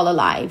we're all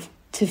alive,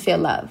 to feel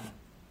love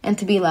and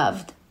to be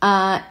loved.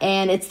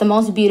 And it's the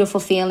most beautiful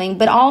feeling,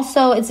 but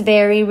also it's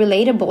very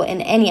relatable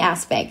in any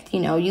aspect.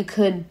 You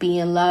could be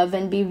in love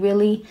and be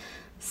really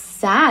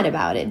sad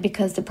about it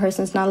because the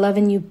person's not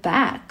loving you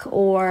back,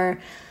 or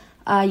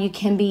you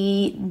can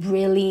be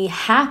really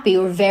happy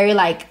or very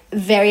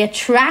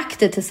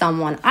attracted to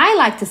someone. I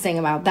like to sing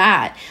about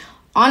that.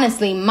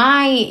 Honestly,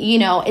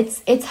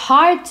 it's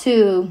hard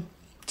to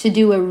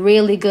do a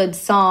really good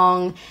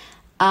song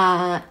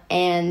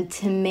and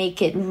to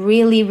make it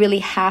really, really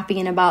happy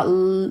and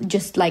about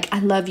just like, I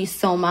love you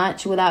so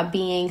much without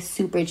being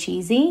super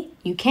cheesy.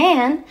 You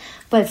can,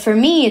 but for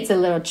me, it's a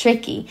little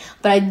tricky.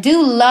 But I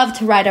do love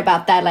to write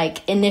about that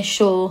like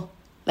initial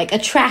like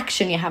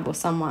attraction you have with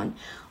someone.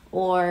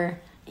 Or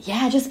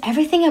just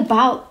everything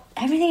about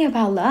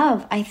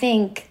love. I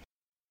think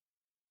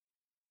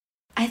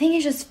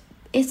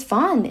it's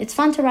fun. It's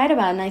fun to write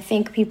about, and I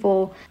think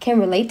people can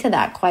relate to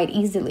that quite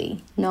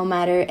easily, no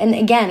matter. And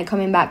again,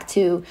 coming back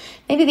to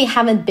maybe they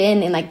haven't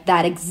been in like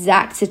that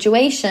exact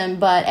situation,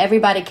 but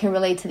everybody can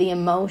relate to the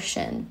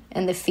emotion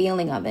and the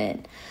feeling of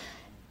it.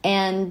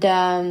 And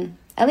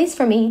at least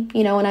for me,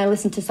 when I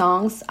listen to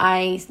songs,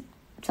 I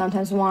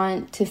sometimes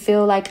want to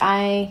feel like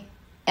I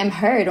am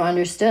heard or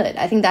understood.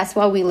 I think that's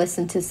why we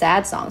listen to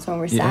sad songs when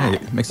we're sad.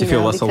 It makes you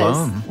feel less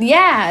alone.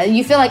 Yeah,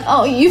 you feel like,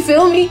 oh, you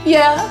feel me?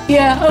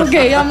 Yeah,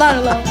 okay, I'm not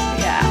alone.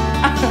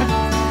 Yeah.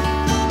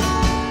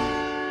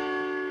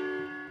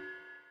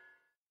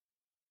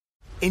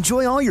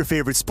 Enjoy all your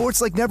favorite sports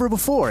like never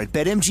before at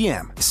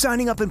BetMGM.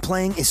 Signing up and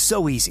playing is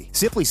so easy.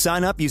 Simply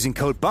sign up using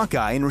code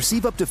Buckeye and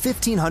receive up to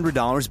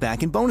 $1,500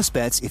 back in bonus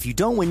bets if you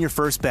don't win your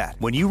first bet.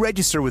 When you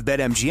register with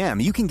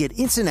BetMGM, you can get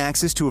instant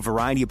access to a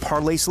variety of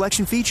parlay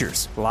selection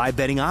features, live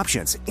betting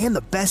options, and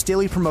the best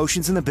daily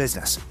promotions in the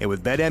business. And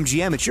with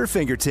BetMGM at your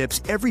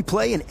fingertips, every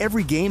play and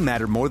every game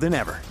matter more than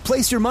ever.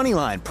 Place your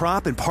moneyline,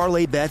 prop, and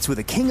parlay bets with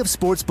the king of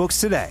sportsbooks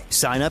today.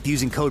 Sign up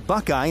using code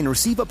Buckeye and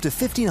receive up to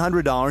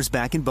 $1,500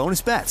 back in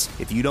bonus bets.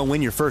 If if you don't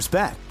win your first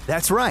bet.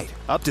 That's right,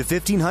 up to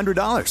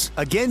 $1,500.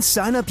 Again,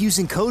 sign up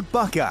using code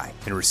Buckeye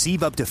and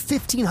receive up to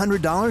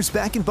 $1,500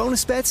 back in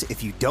bonus bets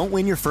if you don't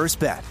win your first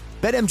bet.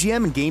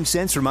 BetMGM and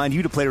GameSense remind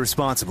you to play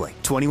responsibly.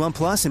 21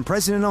 plus and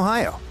present in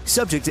Ohio.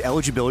 Subject to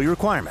eligibility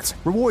requirements.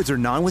 Rewards are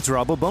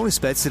non-withdrawable bonus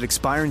bets that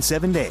expire in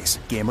 7 days.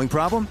 Gambling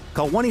problem?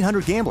 Call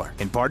 1-800-GAMBLER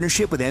in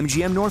partnership with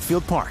MGM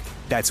Northfield Park.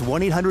 That's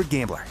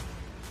 1-800-GAMBLER.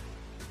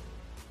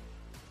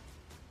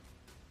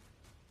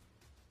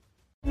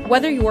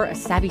 Whether you're a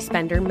savvy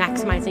spender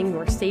maximizing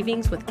your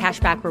savings with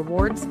cashback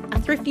rewards,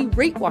 a thrifty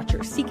rate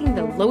watcher seeking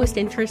the lowest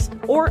interest,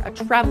 or a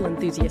travel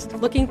enthusiast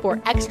looking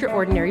for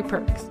extraordinary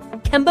perks,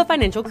 Kemba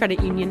Financial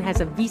Credit Union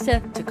has a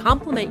visa to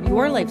complement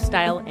your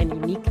lifestyle and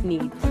unique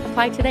needs.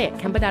 Apply today at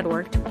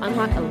Kemba.org to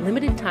unlock a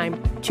limited time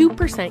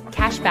 2%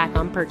 cash back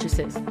on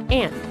purchases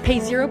and pay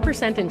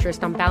 0%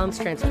 interest on balance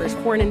transfers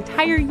for an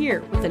entire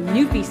year with a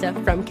new visa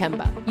from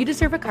Kemba. You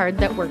deserve a card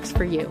that works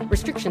for you.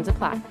 Restrictions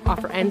apply.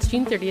 Offer ends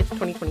June 30th,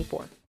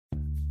 2024.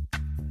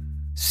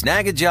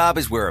 Snag a Job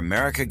is where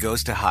America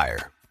goes to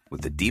hire,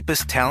 with the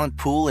deepest talent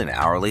pool in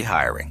hourly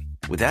hiring.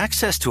 With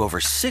access to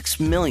over 6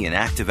 million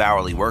active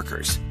hourly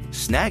workers,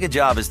 Snag a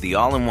Job is the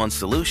all-in-one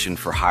solution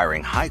for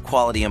hiring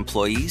high-quality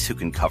employees who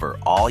can cover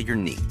all your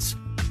needs.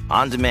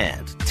 On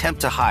demand, temp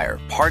to hire,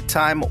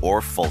 part-time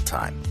or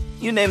full-time.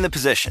 You name the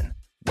position.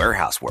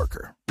 Warehouse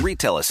worker,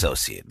 retail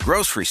associate,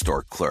 grocery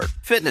store clerk,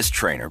 fitness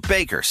trainer,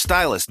 baker,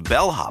 stylist,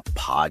 bellhop,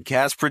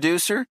 podcast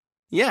producer.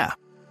 Yeah,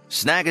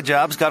 Snag a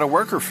Job's got a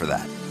worker for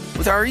that.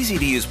 With our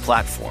easy-to-use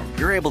platform,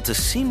 you're able to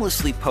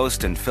seamlessly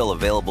post and fill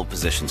available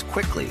positions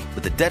quickly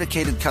with a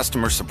dedicated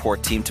customer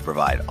support team to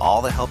provide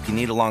all the help you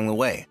need along the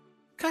way.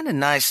 Kind of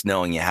nice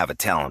knowing you have a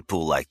talent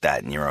pool like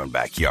that in your own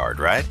backyard,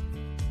 right?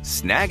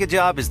 Snag a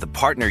Job is the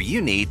partner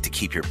you need to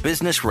keep your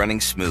business running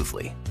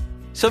smoothly.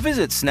 So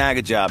visit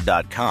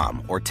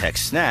snagajob.com or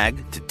text SNAG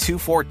to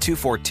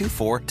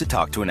 242424 to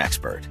talk to an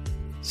expert.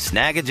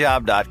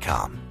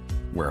 Snagajob.com,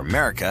 where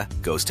America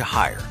goes to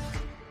hire.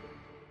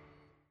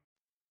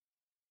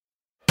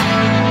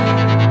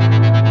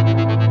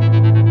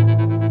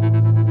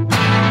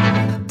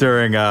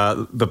 During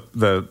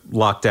the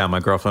lockdown, my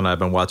girlfriend and I have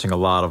been watching a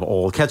lot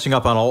of catching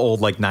up on all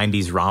old like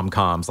 90s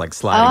rom-coms like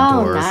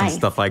Sliding Doors and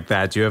stuff like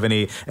that. Do you have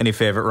any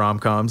favorite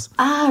rom-coms?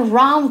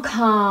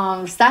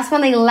 Rom-coms. That's when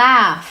they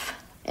laugh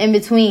in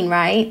between,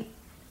 right?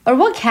 Or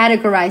what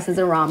categorizes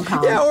a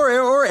rom-com? Yeah,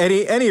 or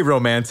any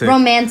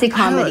romantic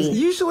comedy.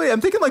 Usually, I'm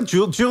thinking like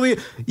Julia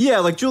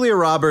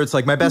Roberts,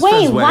 like My Best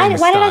Friend's Wedding.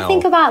 Why did I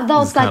think about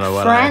those like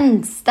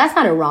Friends? That's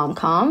not a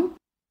rom-com.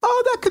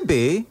 Oh, that could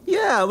be.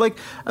 Yeah, like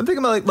I'm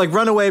thinking about like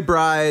Runaway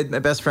Bride, My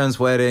Best Friend's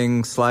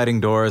Wedding, Sliding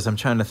Doors. I'm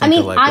trying to think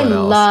of like what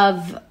else.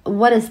 love,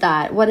 what is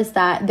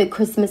that? The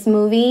Christmas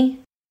movie?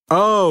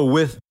 Oh,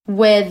 with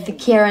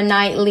Keira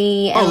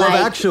Knightley and Love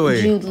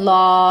Actually. Jude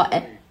Law.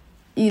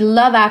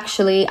 Love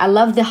Actually. I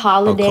love The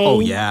Holiday.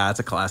 Oh yeah,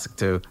 that's a classic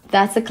too.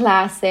 That's a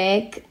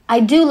classic. I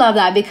do love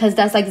that because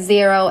that's like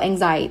zero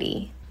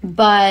anxiety.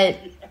 But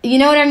you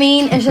know what I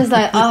mean? It's just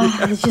like,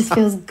 it just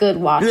feels good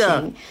watching.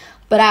 Yeah.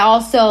 But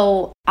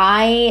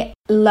I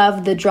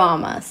love the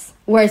dramas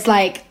where it's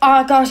like,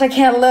 oh gosh, I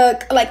can't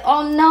look. Like,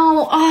 oh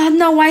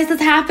no, why is this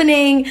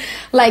happening?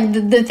 Like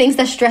the things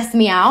that stress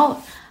me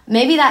out.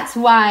 Maybe that's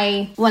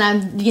why when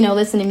I'm,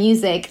 listening to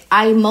music,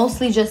 I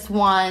mostly just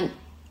want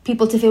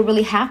people to feel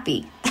really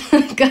happy.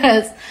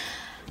 Because,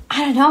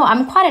 I don't know,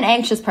 I'm quite an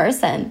anxious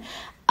person.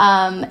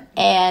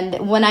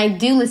 And when I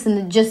do listen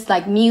to just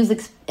like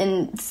music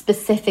and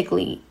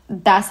specifically,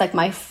 that's like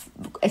my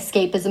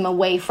escapism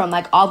away from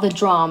like all the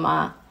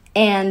drama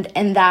and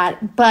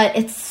that. But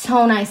it's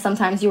so nice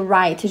sometimes, you're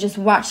right, to just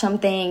watch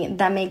something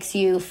that makes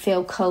you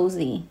feel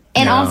cozy.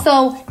 And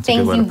also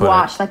things you've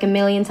watched like a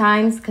million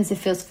times because it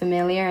feels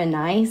familiar and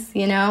nice,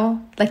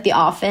 like The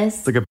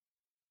Office.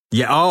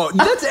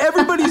 That's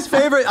everybody's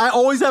favorite. I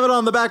always have it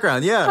on the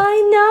background. Yeah,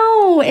 I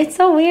know, it's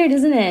so weird,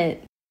 isn't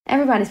it?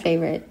 Everybody's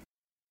favorite.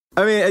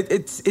 I mean,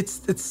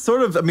 it's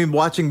sort of,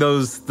 watching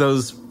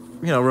those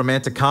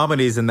romantic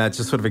comedies and that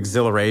just sort of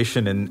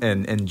exhilaration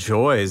and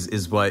joy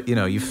is what,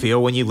 you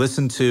feel when you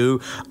listen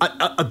to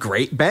a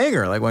great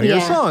banger, like one of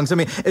your songs. I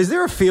mean, is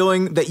there a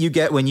feeling that you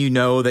get when you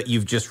know that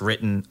you've just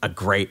written a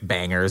great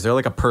banger? Is there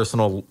like a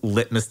personal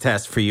litmus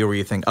test for you where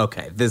you think,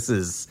 okay, this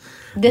is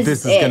going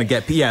to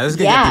get people going?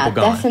 Yeah,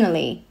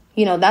 definitely.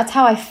 That's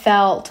how I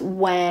felt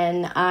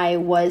when I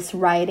was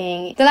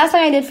writing. The last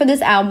song I did for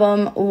this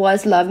album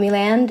was Love Me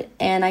Land,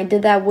 and I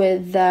did that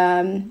with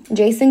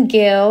Jason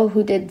Gill,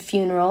 who did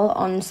Funeral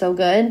on So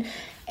Good,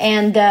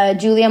 and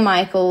Julia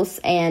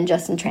Michaels and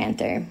Justin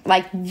Tranter,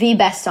 like the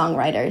best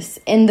songwriters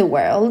in the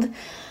world.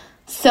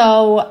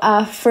 So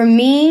for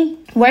me,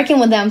 working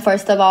with them,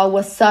 first of all,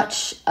 was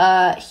such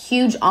a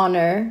huge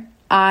honor.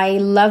 I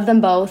love them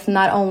both,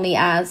 not only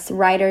as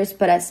writers,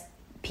 but as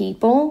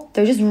people.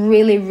 They're just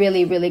really,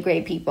 really, really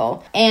great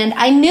people. And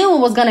I knew it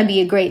was going to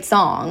be a great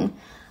song.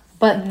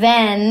 But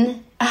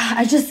then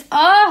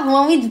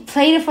when we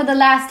played it for the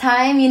last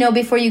time, you know,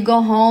 before you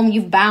go home,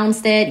 you've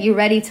bounced it, you're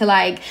ready to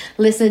like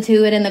listen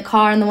to it in the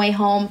car on the way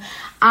home.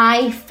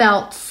 I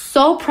felt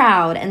so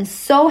proud and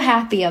so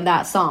happy of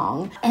that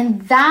song.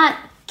 And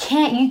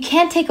you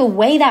can't take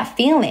away that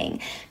feeling,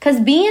 because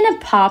being a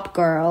pop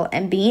girl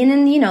and being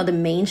in, you know, the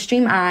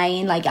mainstream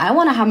eye, like I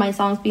want to have my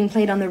songs being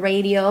played on the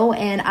radio,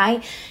 and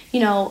I, you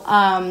know,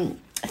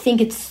 I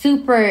think it's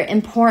super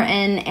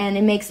important, and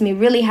it makes me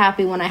really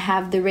happy when I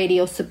have the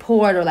radio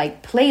support or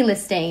like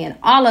playlisting and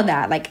all of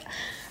that. Like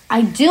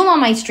I do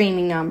want my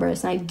streaming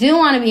numbers, and I do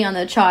want to be on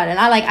the chart, and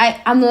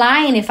I'm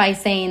lying if I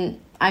say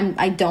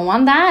I don't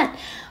want that.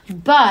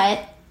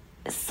 But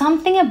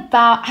something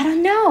about, I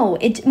don't know,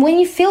 when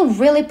you feel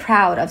really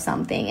proud of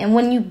something, and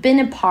when you've been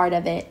a part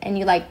of it, and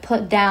you like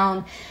put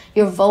down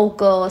your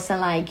vocals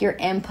and like your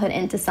input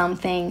into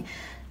something,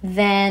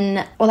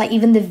 then, or like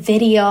even the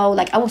video,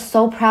 like I was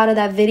so proud of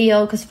that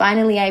video, because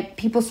finally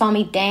people saw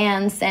me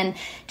dance and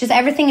just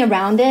everything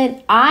around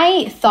it.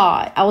 I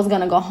thought I was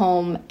gonna go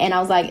home and I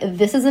was like,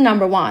 this is a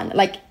number one,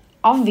 like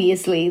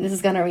obviously this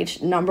is gonna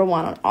reach number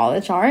one on all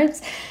the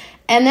charts.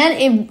 And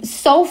then it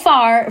so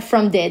far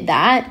from did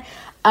that.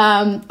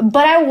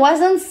 But I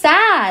wasn't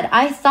sad.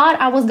 I thought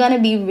I was gonna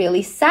be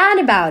really sad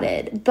about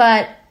it,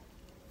 but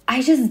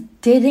I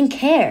just didn't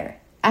care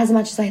as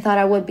much as I thought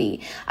I would be.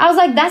 I was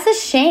like, that's a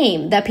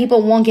shame that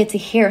people won't get to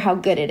hear how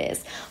good it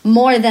is,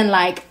 more than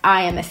like,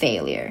 I am a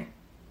failure.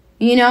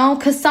 You know,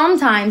 because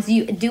sometimes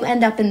you do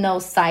end up in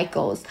those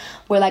cycles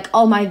where like,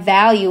 oh, my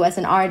value as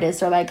an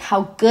artist, or like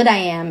how good I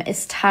am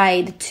is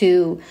tied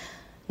to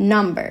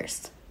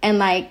numbers. And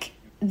like,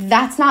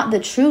 that's not the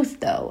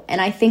truth though.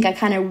 And I think I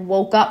kind of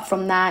woke up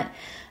from that,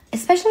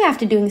 especially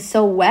after doing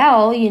so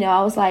well. You know,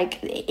 I was like,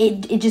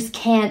 it just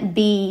can't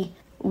be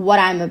what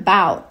I'm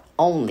about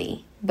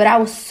only. But I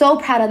was so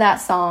proud of that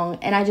song,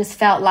 and I just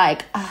felt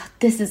like,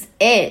 this is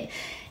it.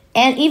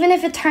 And even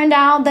if it turned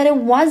out that it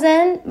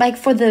wasn't, like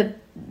for the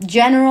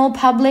general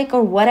public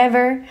or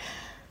whatever,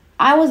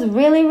 I was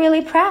really,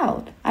 really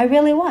proud. I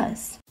really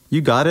was.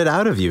 You got it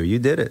out of you. You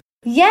did it.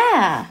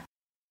 Yeah,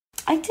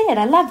 I did.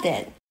 I loved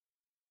it.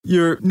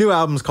 Your new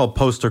album's called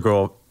Poster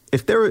Girl.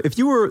 If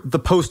you were the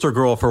poster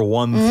girl for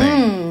one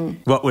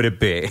thing, what would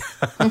it be?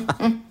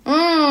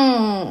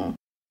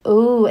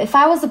 Ooh, if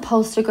I was a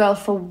poster girl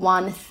for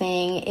one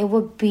thing, it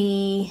would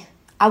be,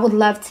 I would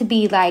love to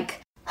be like,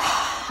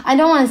 I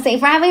don't want to say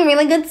for having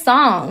really good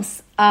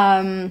songs.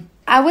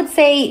 I would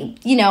say,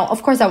 you know,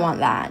 of course I want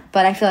that,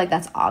 but I feel like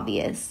that's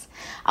obvious.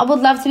 I would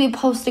love to be a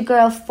poster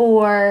girl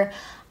for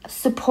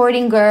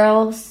supporting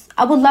girls.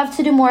 I would love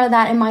to do more of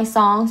that in my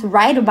songs,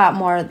 write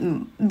more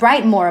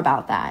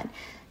about that.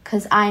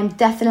 Because I'm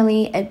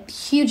definitely a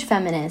huge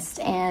feminist,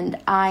 and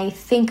I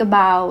think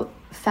about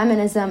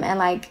feminism and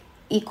like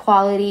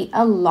equality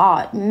a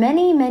lot,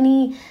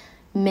 many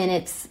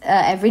minutes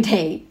every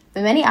day,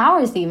 many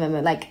hours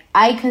even. Like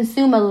I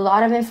consume a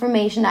lot of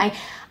information.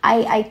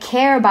 I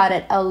care about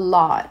it a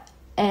lot,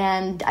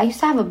 and I used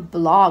to have a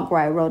blog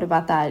where I wrote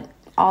about that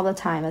all the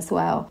time as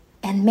well.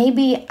 And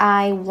maybe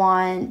I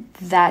want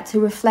that to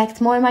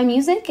reflect more in my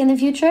music in the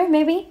future,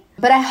 maybe.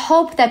 But I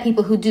hope that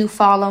people who do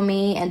follow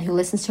me and who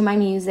listens to my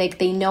music,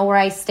 they know where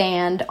I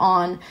stand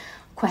on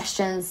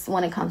questions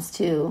when it comes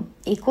to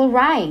equal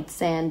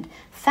rights and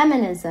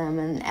feminism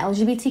and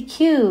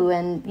LGBTQ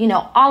and, you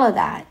know, all of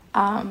that.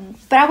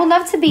 But I would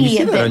love to be you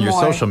see a that bit on your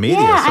more. social media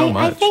so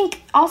much. I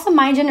think also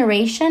my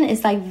generation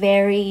is like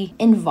very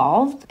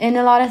involved in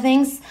a lot of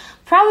things.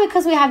 Probably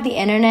because we have the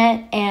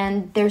internet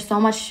and there's so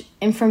much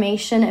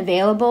information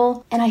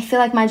available. And I feel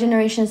like my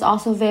generation is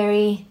also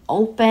very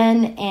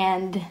open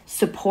and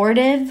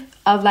supportive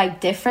of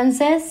like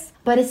differences.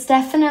 But it's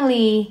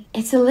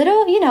a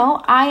little, you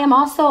know, I am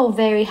also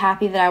very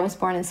happy that I was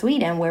born in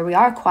Sweden, where we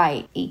are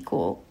quite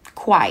equal.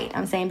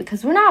 I'm saying,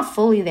 because we're not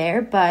fully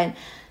there, but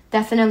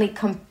definitely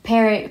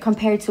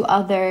compared to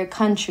other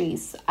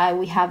countries,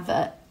 we have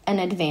an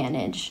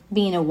advantage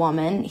being a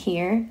woman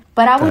here.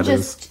 But I would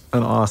just...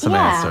 an awesome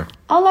answer.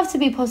 I'd love to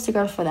be poster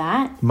girl for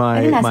that.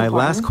 My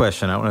last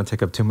question, I don't want to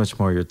take up too much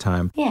more of your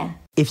time. Yeah.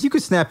 If you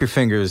could snap your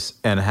fingers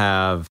and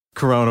have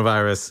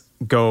coronavirus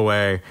go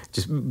away,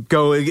 just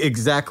go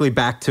exactly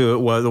back to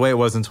the way it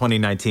was in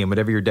 2019,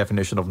 whatever your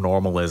definition of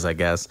normal is, I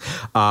guess,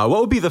 what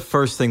would be the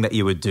first thing that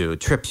you would do?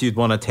 Trips you'd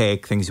want to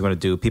take, things you want to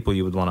do, people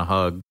you would want to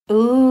hug?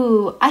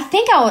 Ooh, I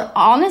think I would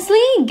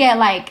honestly get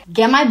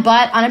my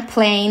butt on a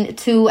plane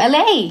to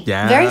LA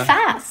very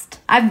fast.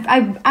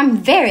 I'm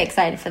very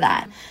excited for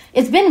that.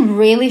 It's been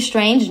really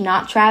strange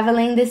not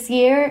traveling this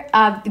year.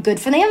 Good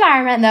for the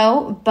environment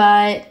though,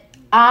 but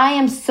I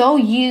am so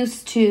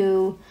used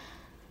to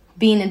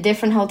being in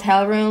different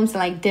hotel rooms and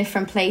like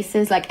different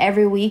places like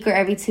every week or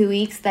every 2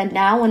 weeks, that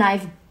now when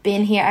I've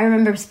been here, I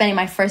remember spending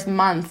my first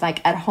month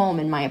like at home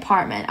in my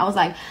apartment. I was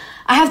like,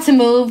 I have to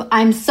move.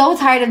 I'm so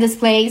tired of this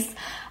place.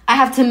 I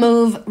have to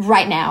move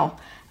right now.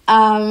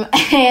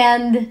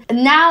 And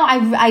now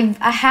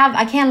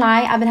I can't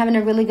lie, I've been having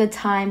a really good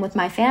time with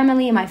my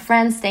family and my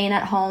friends staying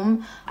at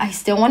home. I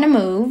still want to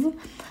move,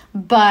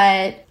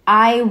 but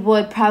I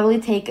would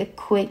probably take a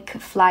quick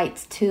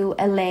flight to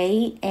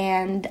LA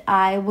and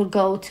I would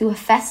go to a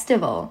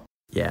festival.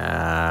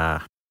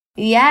 Yeah.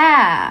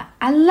 Yeah,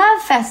 I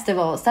love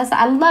festivals.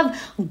 I love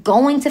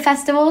going to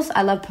festivals.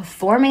 I love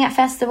performing at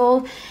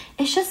festivals.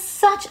 It's just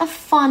such a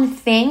fun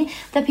thing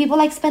that people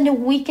like spend a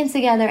weekend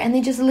together and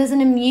they just listen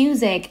to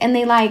music and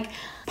they like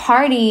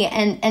party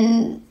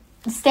and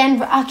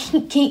stand. I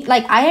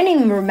don't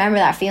even remember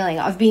that feeling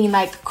of being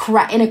like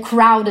in a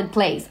crowded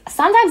place.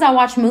 Sometimes I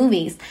watch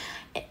movies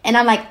and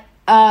I'm like,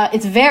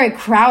 it's very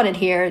crowded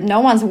here. No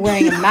one's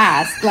wearing a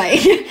mask. Like.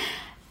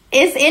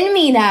 It's in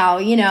me now,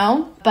 you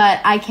know, but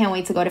I can't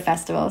wait to go to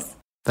festivals.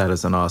 That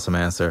is an awesome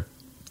answer.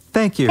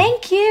 Thank you.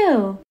 Thank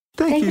you.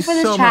 Thank you for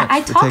this so chat.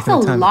 much. I talked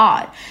a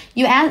lot.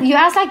 You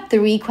asked like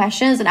 3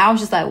 questions and I was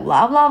just like,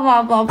 blah, blah,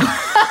 blah, blah,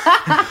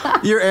 blah.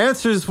 Your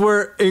answers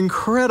were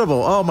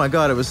incredible. Oh my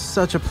God, it was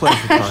such a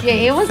pleasure talking to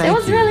you. It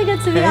was really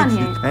good to be on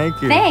here.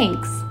 Thank you.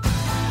 Thanks.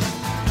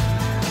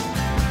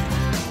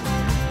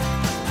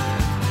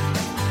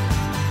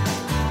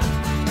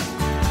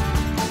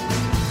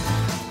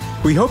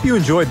 We hope you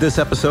enjoyed this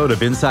episode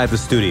of Inside the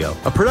Studio,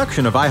 a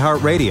production of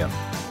iHeartRadio.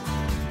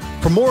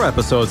 For more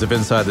episodes of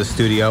Inside the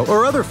Studio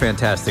or other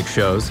fantastic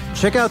shows,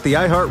 check out the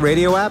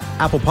iHeartRadio app,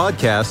 Apple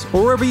Podcasts,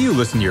 or wherever you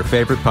listen to your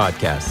favorite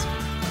podcasts.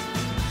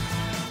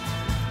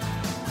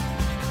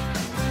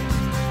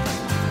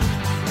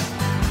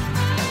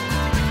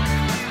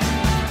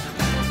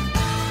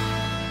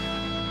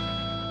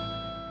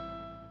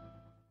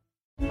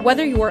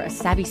 Whether you're a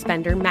savvy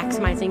spender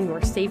maximizing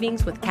your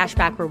savings with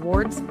cashback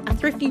rewards, a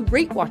thrifty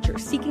rate watcher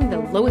seeking the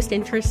lowest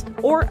interest,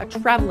 or a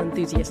travel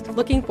enthusiast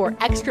looking for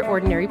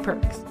extraordinary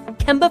perks,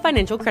 Kemba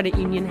Financial Credit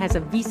Union has a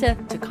visa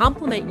to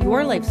complement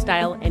your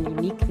lifestyle and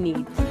unique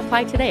needs.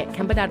 Apply today at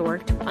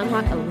Kemba.org to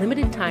unlock a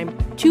limited time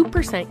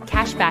 2%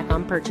 cash back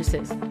on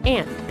purchases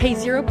and pay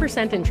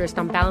 0% interest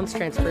on balance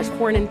transfers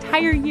for an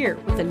entire year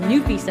with a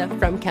new visa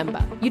from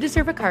Kemba. You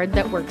deserve a card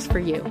that works for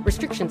you.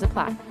 Restrictions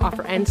apply.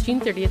 Offer ends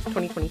June 30th,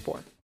 2024.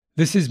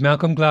 This is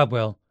Malcolm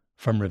Gladwell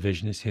from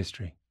Revisionist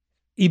History.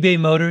 eBay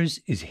Motors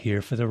is here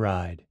for the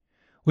ride.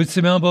 With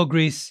some elbow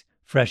grease,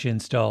 fresh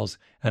installs,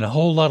 and a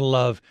whole lot of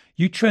love,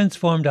 you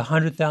transformed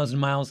 100,000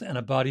 miles and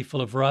a body full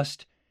of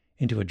rust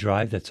into a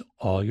drive that's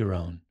all your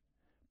own.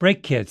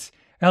 Brake kits,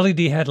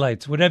 LED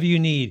headlights, whatever you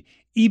need,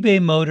 eBay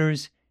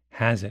Motors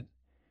has it.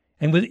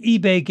 And with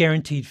eBay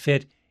Guaranteed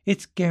Fit,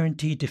 it's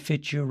guaranteed to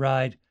fit your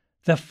ride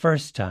the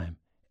first time,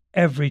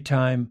 every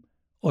time,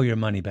 or your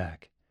money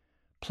back.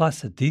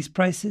 Plus, at these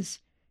prices,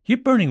 you're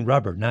burning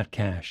rubber, not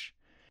cash.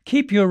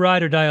 Keep your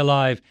ride or die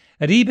alive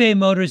at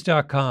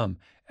ebaymotors.com.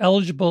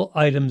 Eligible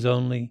items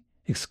only.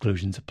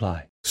 Exclusions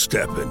apply.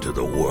 Step into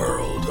the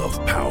world of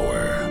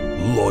power,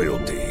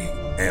 loyalty,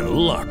 and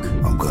luck.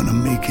 I'm going to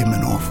make him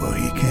an offer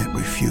he can't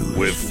refuse.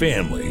 With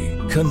family,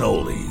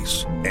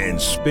 cannolis, and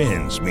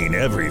spins mean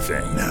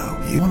everything. Now,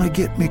 you want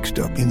to get mixed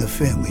up in the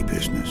family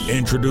business.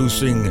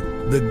 Introducing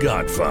The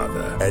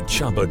Godfather at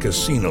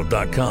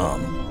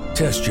ChumbaCasino.com.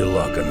 Test your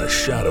luck in the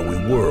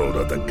shadowy world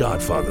of The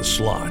Godfather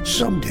slot.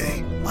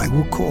 Someday, I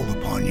will call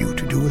upon you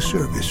to do a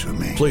service for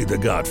me. Play The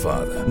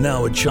Godfather,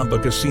 now at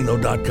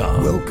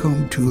ChumbaCasino.com.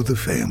 Welcome to the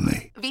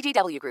family.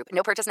 VGW Group.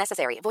 No purchase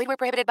necessary. Void where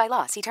prohibited by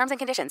law. See terms and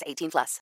conditions. 18+.